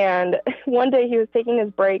nothing. And one day he was taking his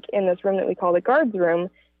break in this room that we call the guards room,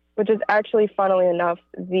 which is actually, funnily enough,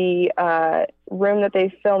 the room that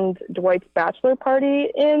they filmed Dwight's bachelor party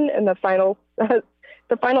in the final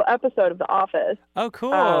episode of The Office. Oh,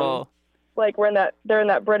 cool. They're in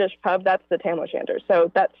that British pub. That's the Tam O'Shanter.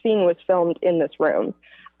 So that scene was filmed in this room.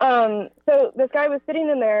 So this guy was sitting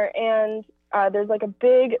in there, and there's a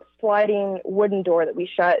big sliding wooden door that we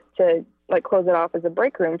shut to close it off as a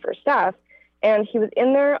break room for staff. And he was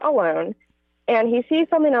in there alone, and he sees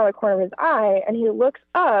something out of the corner of his eye, and he looks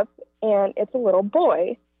up, and it's a little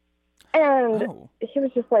boy. And he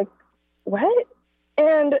was just like, what?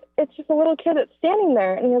 And it's just a little kid that's standing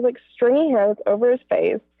there, and he has stringy hair that's over his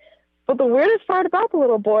face. But the weirdest part about the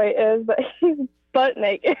little boy is that he's butt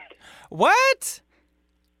naked. What?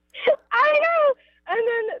 I know. And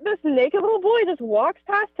then this naked little boy just walks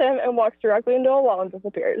past him and walks directly into a wall and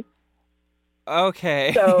disappears.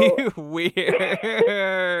 Okay. So,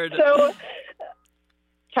 weird. So,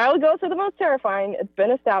 child ghosts are the most terrifying. It's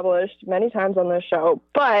been established many times on this show.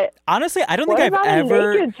 But honestly, I don't think I've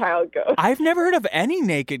ever. Naked child ghost? I've never heard of any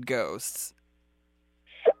naked ghosts.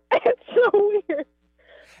 It's so weird.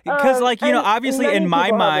 Because, obviously in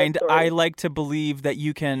my mind, I like to believe that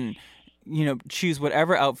you can, choose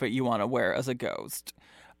whatever outfit you want to wear as a ghost.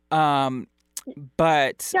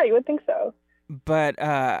 But yeah, you would think so. But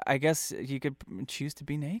I guess you could choose to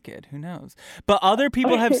be naked. Who knows? But other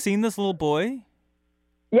people have seen this little boy?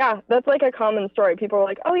 Yeah, that's a common story. People are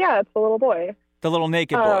like, oh, yeah, it's the little boy. The little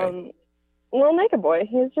naked boy. Little naked boy.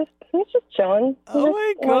 He's just chilling.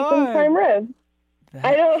 My God. Some prime rib.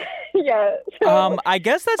 I don't, yeah. So, I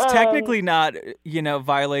guess that's technically not,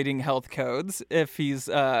 violating health codes if he's,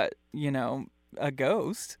 a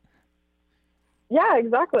ghost. Yeah,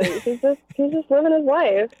 exactly. He's just living his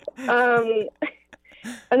life. Another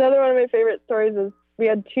one of my favorite stories is we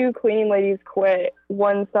had two cleaning ladies quit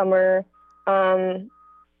one summer,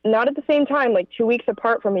 not at the same time, like 2 weeks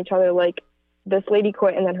apart from each other. Like this lady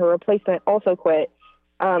quit and then her replacement also quit.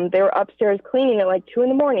 They were upstairs cleaning at like 2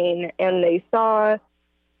 a.m. and they saw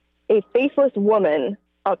a faceless woman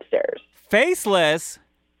upstairs. Faceless?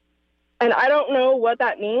 And I don't know what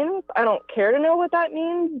that means. I don't care to know what that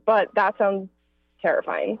means, but that sounds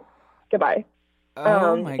terrifying. Goodbye.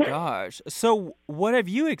 Oh my gosh. So what have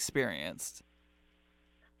you experienced?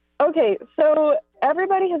 Okay, so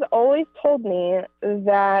everybody has always told me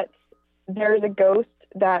that there's a ghost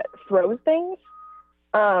that throws things,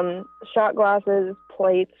 shot glasses,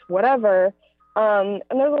 plates, whatever. And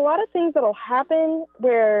there's a lot of things that'll happen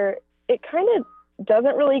where it kind of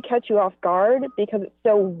doesn't really catch you off guard because it's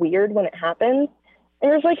so weird when it happens.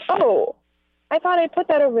 And you're just like, oh, I thought I put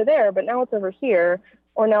that over there, but now it's over here,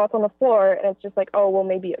 or now it's on the floor, and it's just like, oh, well,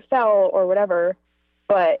 maybe it fell or whatever.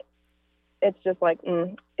 But it's just like,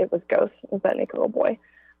 it was ghosts. It was that naked little boy.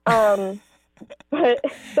 But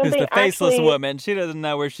It's the faceless woman. She doesn't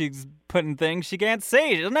know where she's putting things. She can't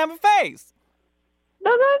see. She doesn't have a face.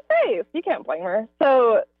 Doesn't have a face. You can't blame her.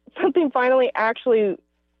 So something finally actually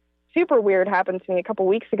super weird happened to me a couple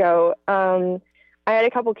weeks ago. I had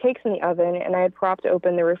a couple cakes in the oven, and I had propped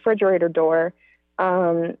open the refrigerator door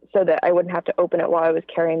so that I wouldn't have to open it while I was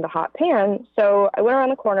carrying the hot pan. So I went around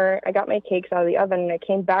the corner, I got my cakes out of the oven, and I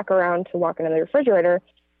came back around to walk into the refrigerator.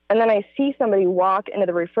 And then I see somebody walk into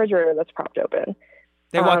the refrigerator that's propped open.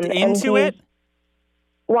 They walked into it?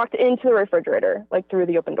 Walked into the refrigerator, like through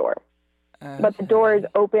the open door. But the door is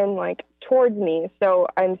open, like, towards me. So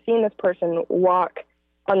I'm seeing this person walk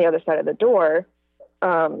on the other side of the door.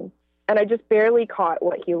 And I just barely caught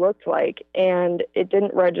what he looked like. And it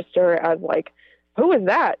didn't register as, like, who is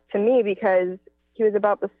that to me? Because he was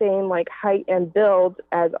about the same, like, height and build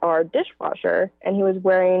as our dishwasher. And he was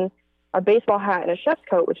wearing a baseball hat and a chef's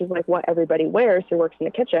coat, which is, like, what everybody wears who works in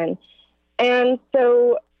the kitchen. And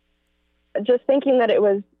so just thinking that it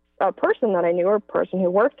was a person that I knew or a person who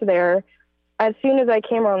worked there, as soon as I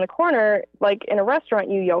came around the corner, like in a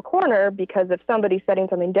restaurant, you yell corner because if somebody's setting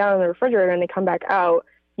something down in the refrigerator and they come back out,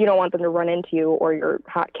 you don't want them to run into you or your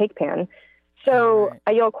hot cake pan. So right.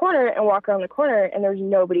 I yell corner and walk around the corner, and there's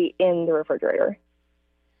nobody in the refrigerator.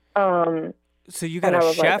 So you got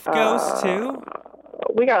a chef ghost too?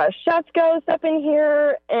 We got a chef ghost up in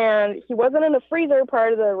here, and he wasn't in the freezer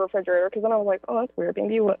part of the refrigerator because then I was like, oh, that's weird.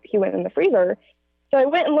 Maybe he went in the freezer. So I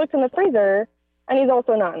went and looked in the freezer, and he's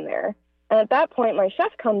also not in there. And at that point, my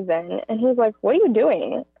chef comes in, and he's like, what are you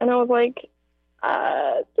doing? And I was like,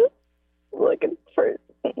 just looking for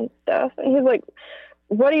stuff. And he's like,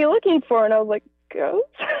 what are you looking for? And I was like, ghosts?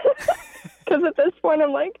 Because at this point,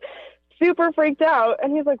 I'm like super freaked out.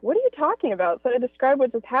 And he's like, what are you talking about? So I described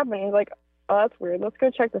what just happened. He's like, oh, that's weird. Let's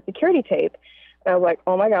go check the security tape. And I was like,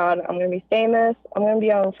 oh my God, I'm going to be famous. I'm going to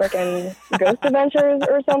be on freaking Ghost Adventures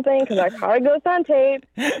or something because I caught a ghost on tape.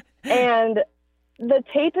 And the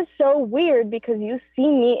tape is so weird because you see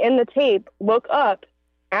me in the tape look up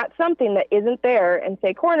at something that isn't there and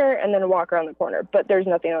say corner and then walk around the corner. But there's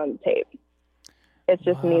nothing on the tape. It's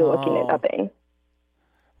just me looking at nothing.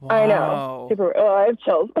 Wow. I know. Super. Oh, I have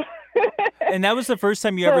chills. And that was the first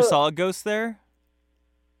time you ever saw a ghost there?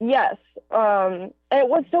 Yes. And it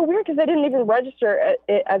was so weird because I didn't even register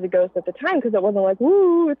it as a ghost at the time because it wasn't like,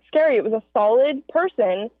 woo, it's scary. It was a solid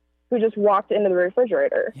person who just walked into the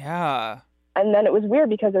refrigerator. Yeah. And then it was weird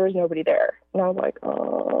because there was nobody there. And I was like,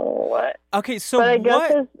 oh, what? Okay, so but I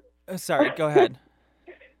guess sorry, go ahead.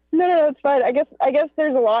 No, it's fine. I guess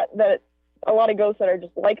there's a lot of ghosts that are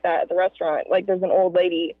just like that at the restaurant. Like there's an old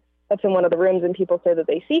lady that's in one of the rooms and people say that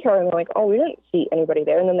they see her and they're like, oh, we didn't see anybody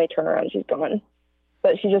there. And then they turn around and she's gone.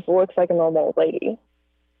 But she just looks like a normal old lady.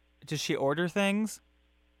 Does she order things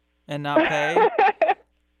and not pay?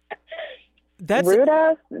 That's rude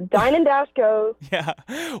ass dine and dash goes. Yeah.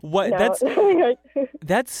 What? No.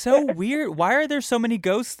 That's so weird. Why are there so many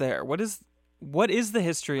ghosts there? What is the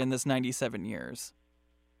history in this 97 years?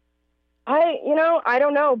 I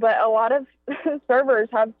don't know, but a lot of servers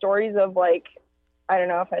have stories of like, I don't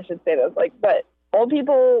know if I should say this, like, but old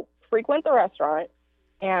people frequent the restaurant,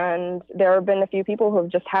 and there have been a few people who have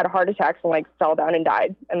just had heart attacks and like fell down and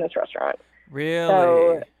died in this restaurant. Really?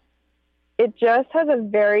 So it just has a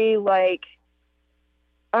very like,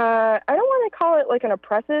 I don't want to call it like an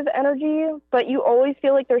oppressive energy, but you always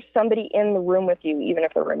feel like there's somebody in the room with you, even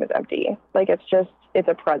if the room is empty. Like it's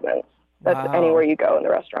a presence that's anywhere you go in the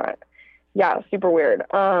restaurant. Yeah, super weird.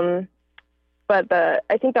 But but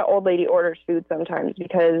I think that old lady orders food sometimes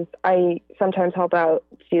because I sometimes help out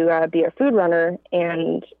to be a food runner,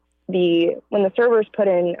 and when the servers put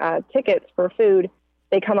in tickets for food,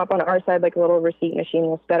 they come up on our side like a little receipt machine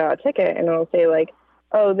will spit out a ticket, and it'll say like,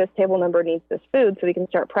 oh, this table number needs this food, so we can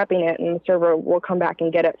start prepping it, and the server will come back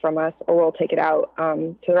and get it from us, or we'll take it out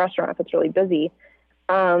to the restaurant if it's really busy.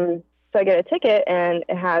 So I get a ticket, and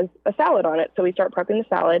it has a salad on it, so we start prepping the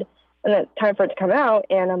salad, and then it's time for it to come out,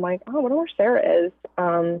 and I'm like, oh, I wonder where Sarah is.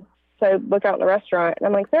 So I look out in the restaurant, and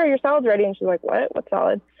I'm like, Sarah, your salad's ready, and she's like, what? What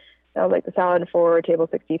salad? And I was like, the salad for table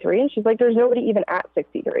 63. And she's like, there's nobody even at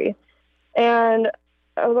 63. And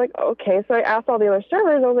I was like, okay. So I asked all the other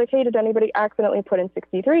servers, I was like, hey, did anybody accidentally put in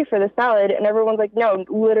 63 for the salad? And everyone's like, no,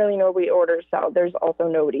 literally nobody orders salad. There's also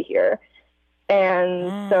nobody here.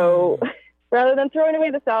 And so rather than throwing away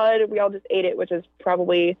the salad, we all just ate it, which is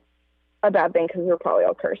probably a bad thing because we're probably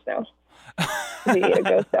all cursed now. We ate a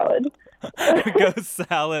ghost salad. Ghost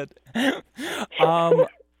salad.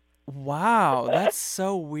 Wow, that's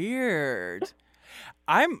so weird.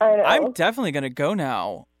 I'm definitely gonna go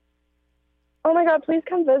now. Oh my God, please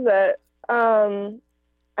come visit.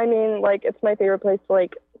 I mean, like, it's my favorite place to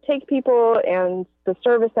like take people, and the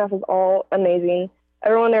service staff is all amazing.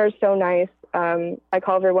 Everyone there is so nice. I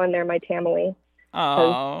call everyone there my family.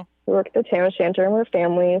 Oh. We work at the Tam O'Shanter and we're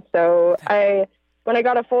family. So when I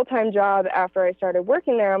got a full-time job after I started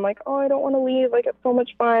working there, I'm like, oh, I don't want to leave. Like, it's so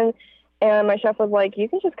much fun. And my chef was like, you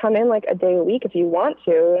can just come in like a day a week if you want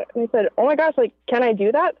to. And I said, oh my gosh, like, can I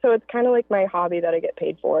do that? So it's kind of like my hobby that I get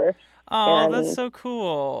paid for. Oh, and that's so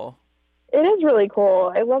cool. It is really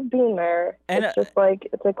cool. I love being there. And it's just like,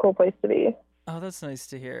 it's a cool place to be. Oh, that's nice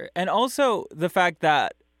to hear. And also the fact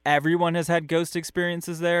that everyone has had ghost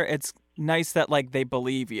experiences there. It's nice that like they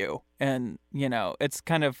believe you, and you know, it's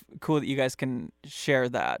kind of cool that you guys can share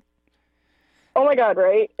that. Oh my God,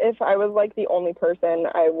 right? If I was like the only person,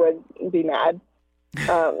 I would be mad.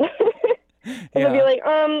 Yeah. I'd be like,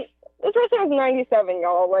 this restaurant's 97,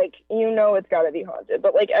 y'all. Like, you know it's got to be haunted.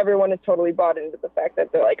 But like everyone is totally bought into the fact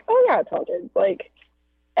that they're like, oh yeah, it's haunted. Like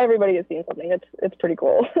everybody has seen something. It's pretty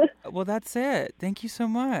cool. Well, that's it. Thank you so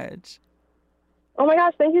much. Oh my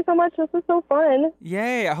gosh, thank you so much. This was so fun.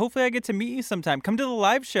 Yay. Hopefully I get to meet you sometime. Come to the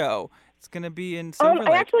live show. It's going to be in Silver Lake.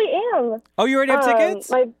 I actually am. Oh, you already have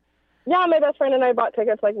tickets? My best friend and I bought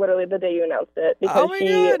tickets like literally the day you announced it, because she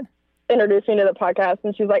God. introduced me to the podcast,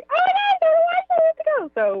 and she's like, oh my gosh, I have to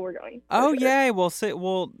go. So we're going. Oh, yay.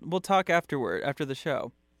 We'll talk afterward, after the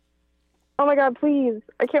show. Oh my God, please.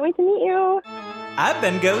 I can't wait to meet you. I've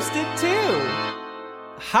been ghosted too.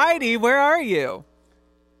 Heidi, where are you?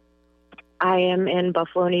 I am in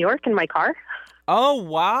Buffalo, New York in my car. Oh,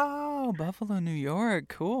 wow. Buffalo, New York.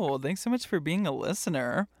 Cool. Thanks so much for being a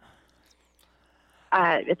listener.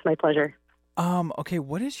 It's my pleasure. Okay,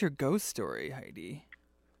 what is your ghost story, Heidi?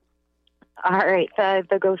 All right.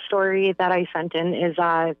 The ghost story that I sent in is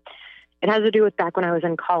it has to do with back when I was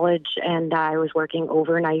in college and I was working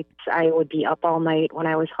overnight. I would be up all night when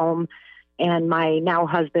I was home, and my now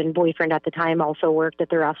husband, boyfriend at the time, also worked at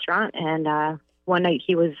the restaurant. And one night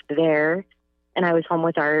he was there, and I was home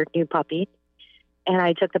with our new puppy, and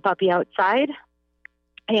I took the puppy outside,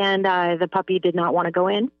 and the puppy did not want to go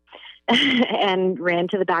in and ran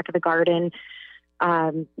to the back of the garden.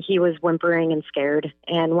 He was whimpering and scared.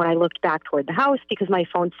 And when I looked back toward the house, because my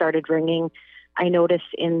phone started ringing, I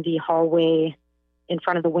noticed in the hallway in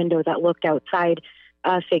front of the window that looked outside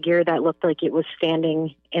a figure that looked like it was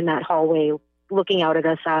standing in that hallway looking out at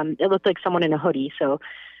us. It looked like someone in a hoodie. So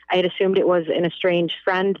I had assumed it was an estranged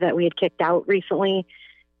friend that we had kicked out recently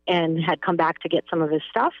and had come back to get some of his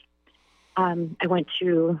stuff. I went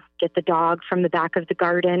to get the dog from the back of the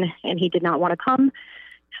garden, and he did not want to come.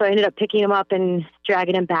 So I ended up picking him up and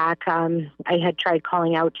dragging him back. I had tried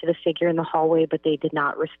calling out to the figure in the hallway, but they did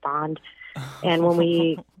not respond. And when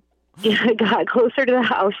we got closer to the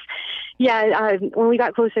house, when we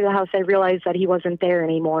got closer to the house, I realized that he wasn't there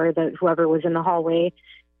anymore, that whoever was in the hallway,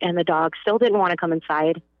 and the dog still didn't want to come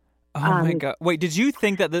inside. Oh my God. Wait, did you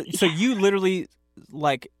think that so you literally,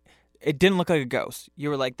 like, it didn't look like a ghost. You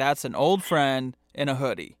were like, that's an old friend in a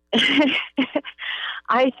hoodie.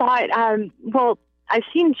 I thought, well, I've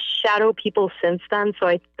seen shadow people since then, so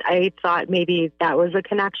I thought maybe that was a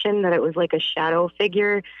connection, that it was like a shadow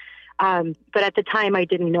figure. But at the time, I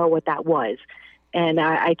didn't know what that was. And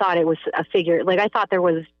I thought it was a figure. Like, I thought there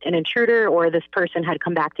was an intruder, or this person had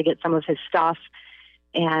come back to get some of his stuff.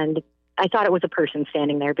 And I thought it was a person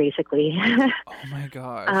standing there, basically. Oh, my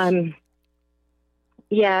gosh.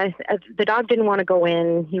 Yeah, the dog didn't want to go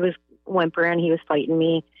in. He was whimpering. He was fighting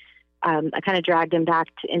me. I kind of dragged him back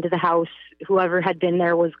into the house. Whoever had been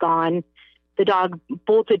there was gone. the dog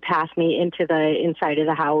bolted past me into the inside of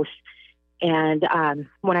the house. And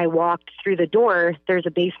when I walked through the door, there's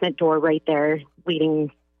a basement door right there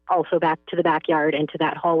leading also back to the backyard into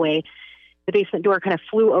that hallway. The basement door kind of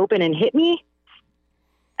flew open and hit me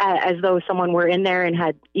as though someone were in there and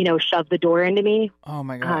had, shoved the door into me. Oh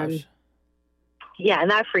my gosh. Yeah,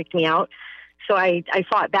 and that freaked me out. So I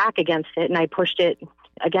fought back against it and I pushed it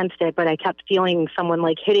against it, but I kept feeling someone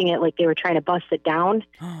like hitting it, like they were trying to bust it down.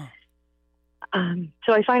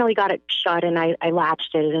 So I finally got it shut and I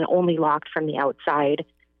latched it, and it only locked from the outside.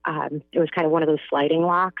 It was kind of one of those sliding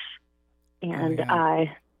locks. And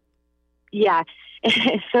yeah.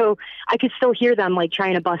 So I could still hear them like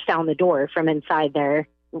trying to bust down the door from inside there,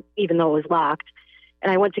 even though it was locked.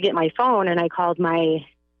 And I went to get my phone and I called my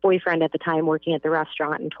boyfriend at the time working at the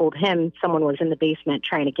restaurant and told him someone was in the basement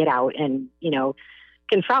trying to get out and,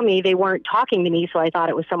 confront me. They weren't talking to me, so I thought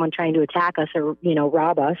it was someone trying to attack us or,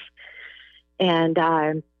 rob us. And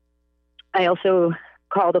I also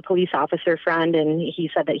called a police officer friend, and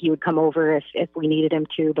he said that he would come over if we needed him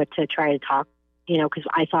to, but to try to talk, because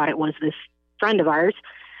I thought it was this friend of ours.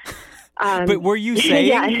 But were you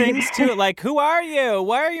saying things to it? Like, who are you?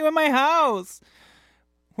 Why are you in my house?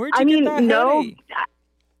 Where'd you get that hoodie?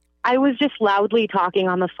 I was just loudly talking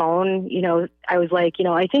on the phone. I was like,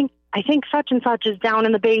 I think such and such is down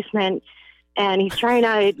in the basement and he's trying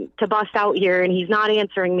to bust out here and he's not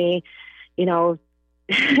answering me,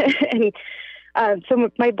 and so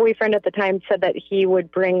my boyfriend at the time said that he would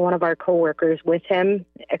bring one of our coworkers with him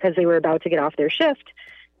because they were about to get off their shift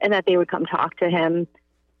and that they would come talk to him.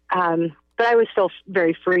 But I was still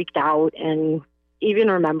very freaked out, and even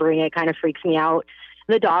remembering it kind of freaks me out.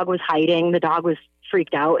 The dog was hiding. The dog was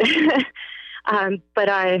freaked out.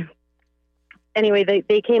 Anyway,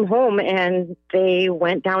 they came home and they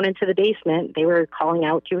went down into the basement. They were calling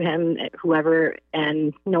out to him, whoever,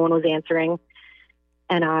 and no one was answering.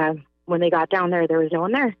 And when they got down there was no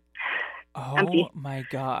one there. Oh, empty. My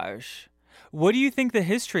gosh. What do you think the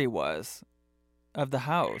history was of the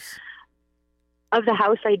house? Of the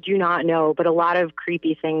house, I do not know, but a lot of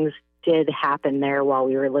creepy things did happen there while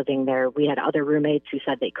we were living there. We had other roommates who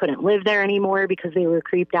said they couldn't live there anymore because they were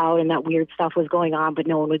creeped out and that weird stuff was going on, but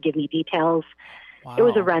no one would give me details. Wow. It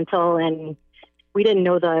was a rental, and we didn't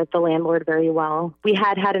know the landlord very well. We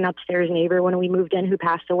had an upstairs neighbor when we moved in who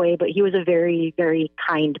passed away, but he was a very, very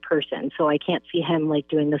kind person. So I can't see him like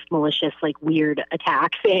doing this malicious, like weird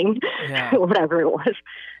attack thing, whatever it was.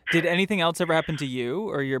 Did anything else ever happen to you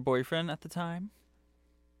or your boyfriend at the time?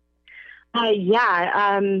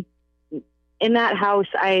 In that house,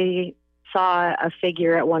 I saw a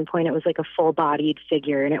figure at one point. It was like a full-bodied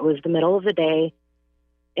figure, and it was the middle of the day,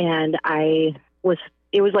 and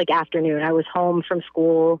it was like afternoon. I was home from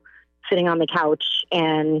school, sitting on the couch,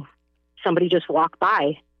 and somebody just walked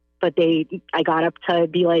by. But I got up to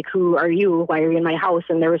be like, who are you? Why are you in my house?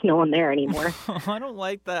 And there was no one there anymore. I don't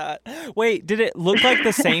like that. Wait, did it look like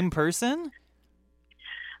the same person?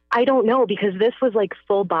 I don't know, because this was like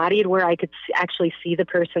full-bodied where I could actually see the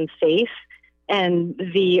person's face. And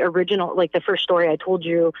the original, like the first story I told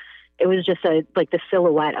you, it was just the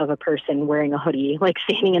silhouette of a person wearing a hoodie, like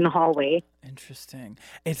standing in the hallway. Interesting.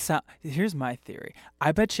 Here's my theory.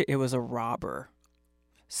 I bet you it was a robber.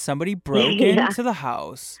 Somebody broke into the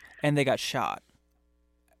house and they got shot.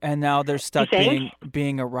 And now they're stuck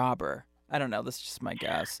being a robber. I don't know. That's just my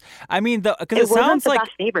guess. I mean, because it sounds like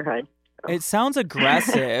best neighborhood. It sounds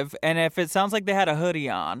aggressive, and if it sounds like they had a hoodie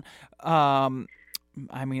on,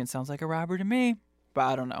 I mean, it sounds like a robber to me, but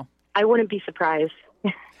I don't know. I wouldn't be surprised.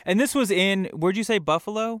 And this was where'd you say,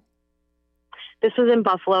 Buffalo? This was in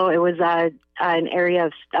Buffalo. It was an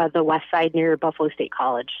area of the west side near Buffalo State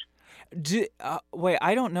College. Wait,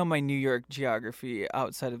 I don't know my New York geography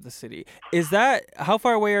outside of the city. How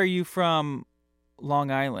far away are you from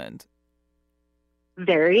Long Island?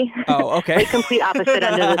 Very. Oh, okay. Like complete opposite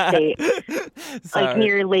end of the state. Like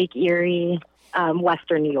near Lake Erie,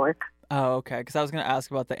 western New York. Oh, okay. Because I was going to ask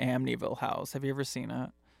about the Amityville house. Have you ever seen it?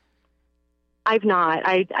 I've not.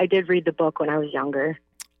 I did read the book when I was younger.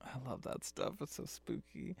 I love that stuff. It's so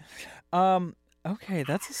spooky. Okay,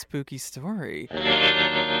 that's a spooky story.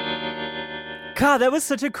 God, that was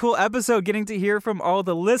such a cool episode, getting to hear from all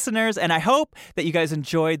the listeners, and I hope that you guys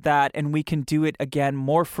enjoyed that and we can do it again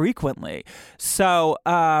more frequently. So,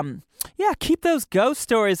 keep those ghost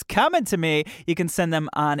stories coming to me. You can send them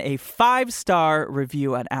on a 5-star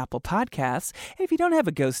review on Apple Podcasts. And if you don't have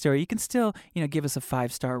a ghost story, you can still, give us a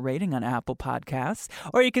 5-star rating on Apple Podcasts.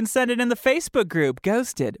 Or you can send it in the Facebook group,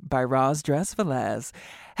 Ghosted by Roz Dress Velez.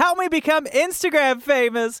 Help me become Instagram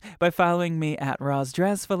famous by following me at Roz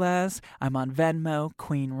Dressfellas. I'm on Venmo,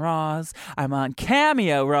 Queen Roz. I'm on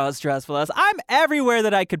Cameo, Roz Dressfellas. I'm everywhere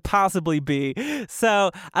that I could possibly be.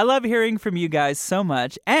 So I love hearing from you guys so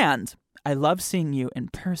much, and I love seeing you in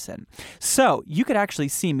person. So you could actually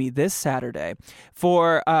see me this Saturday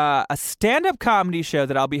for a stand-up comedy show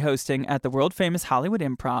that I'll be hosting at the world-famous Hollywood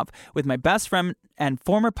Improv with my best friend and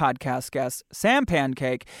former podcast guest, Sam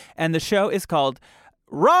Pancake. And the show is called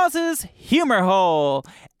Roz's Humor Hole.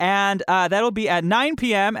 And that'll be at 9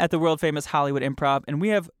 p.m. at the world-famous Hollywood Improv. And we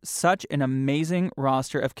have such an amazing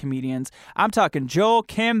roster of comedians. I'm talking Joel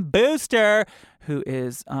Kim Booster, who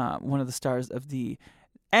is one of the stars of the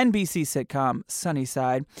NBC sitcom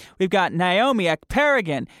Sunnyside. We've got Naomi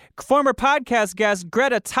Ekperigin, former podcast guest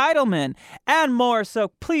Greta Teitelman, and more.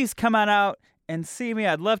 So please come on out and see me.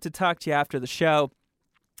 I'd love to talk to you after the show.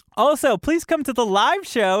 Also, please come to the live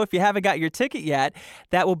show if you haven't got your ticket yet.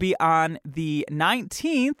 That will be on the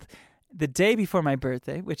 19th, the day before my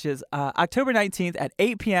birthday, which is October 19th at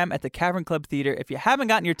 8 p.m. at the Cavern Club Theater. If you haven't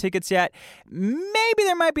gotten your tickets yet, maybe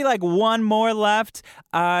there might be like one more left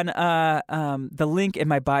on the link in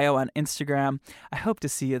my bio on Instagram. I hope to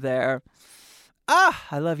see you there.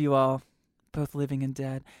 I love you all, both living and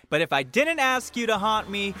dead. But if I didn't ask you to haunt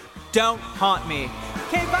me, don't haunt me.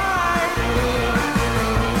 Okay, bye!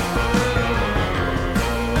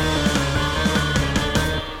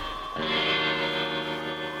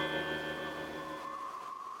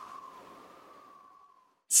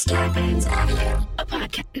 Starbane's Audio, a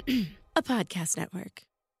podcast network.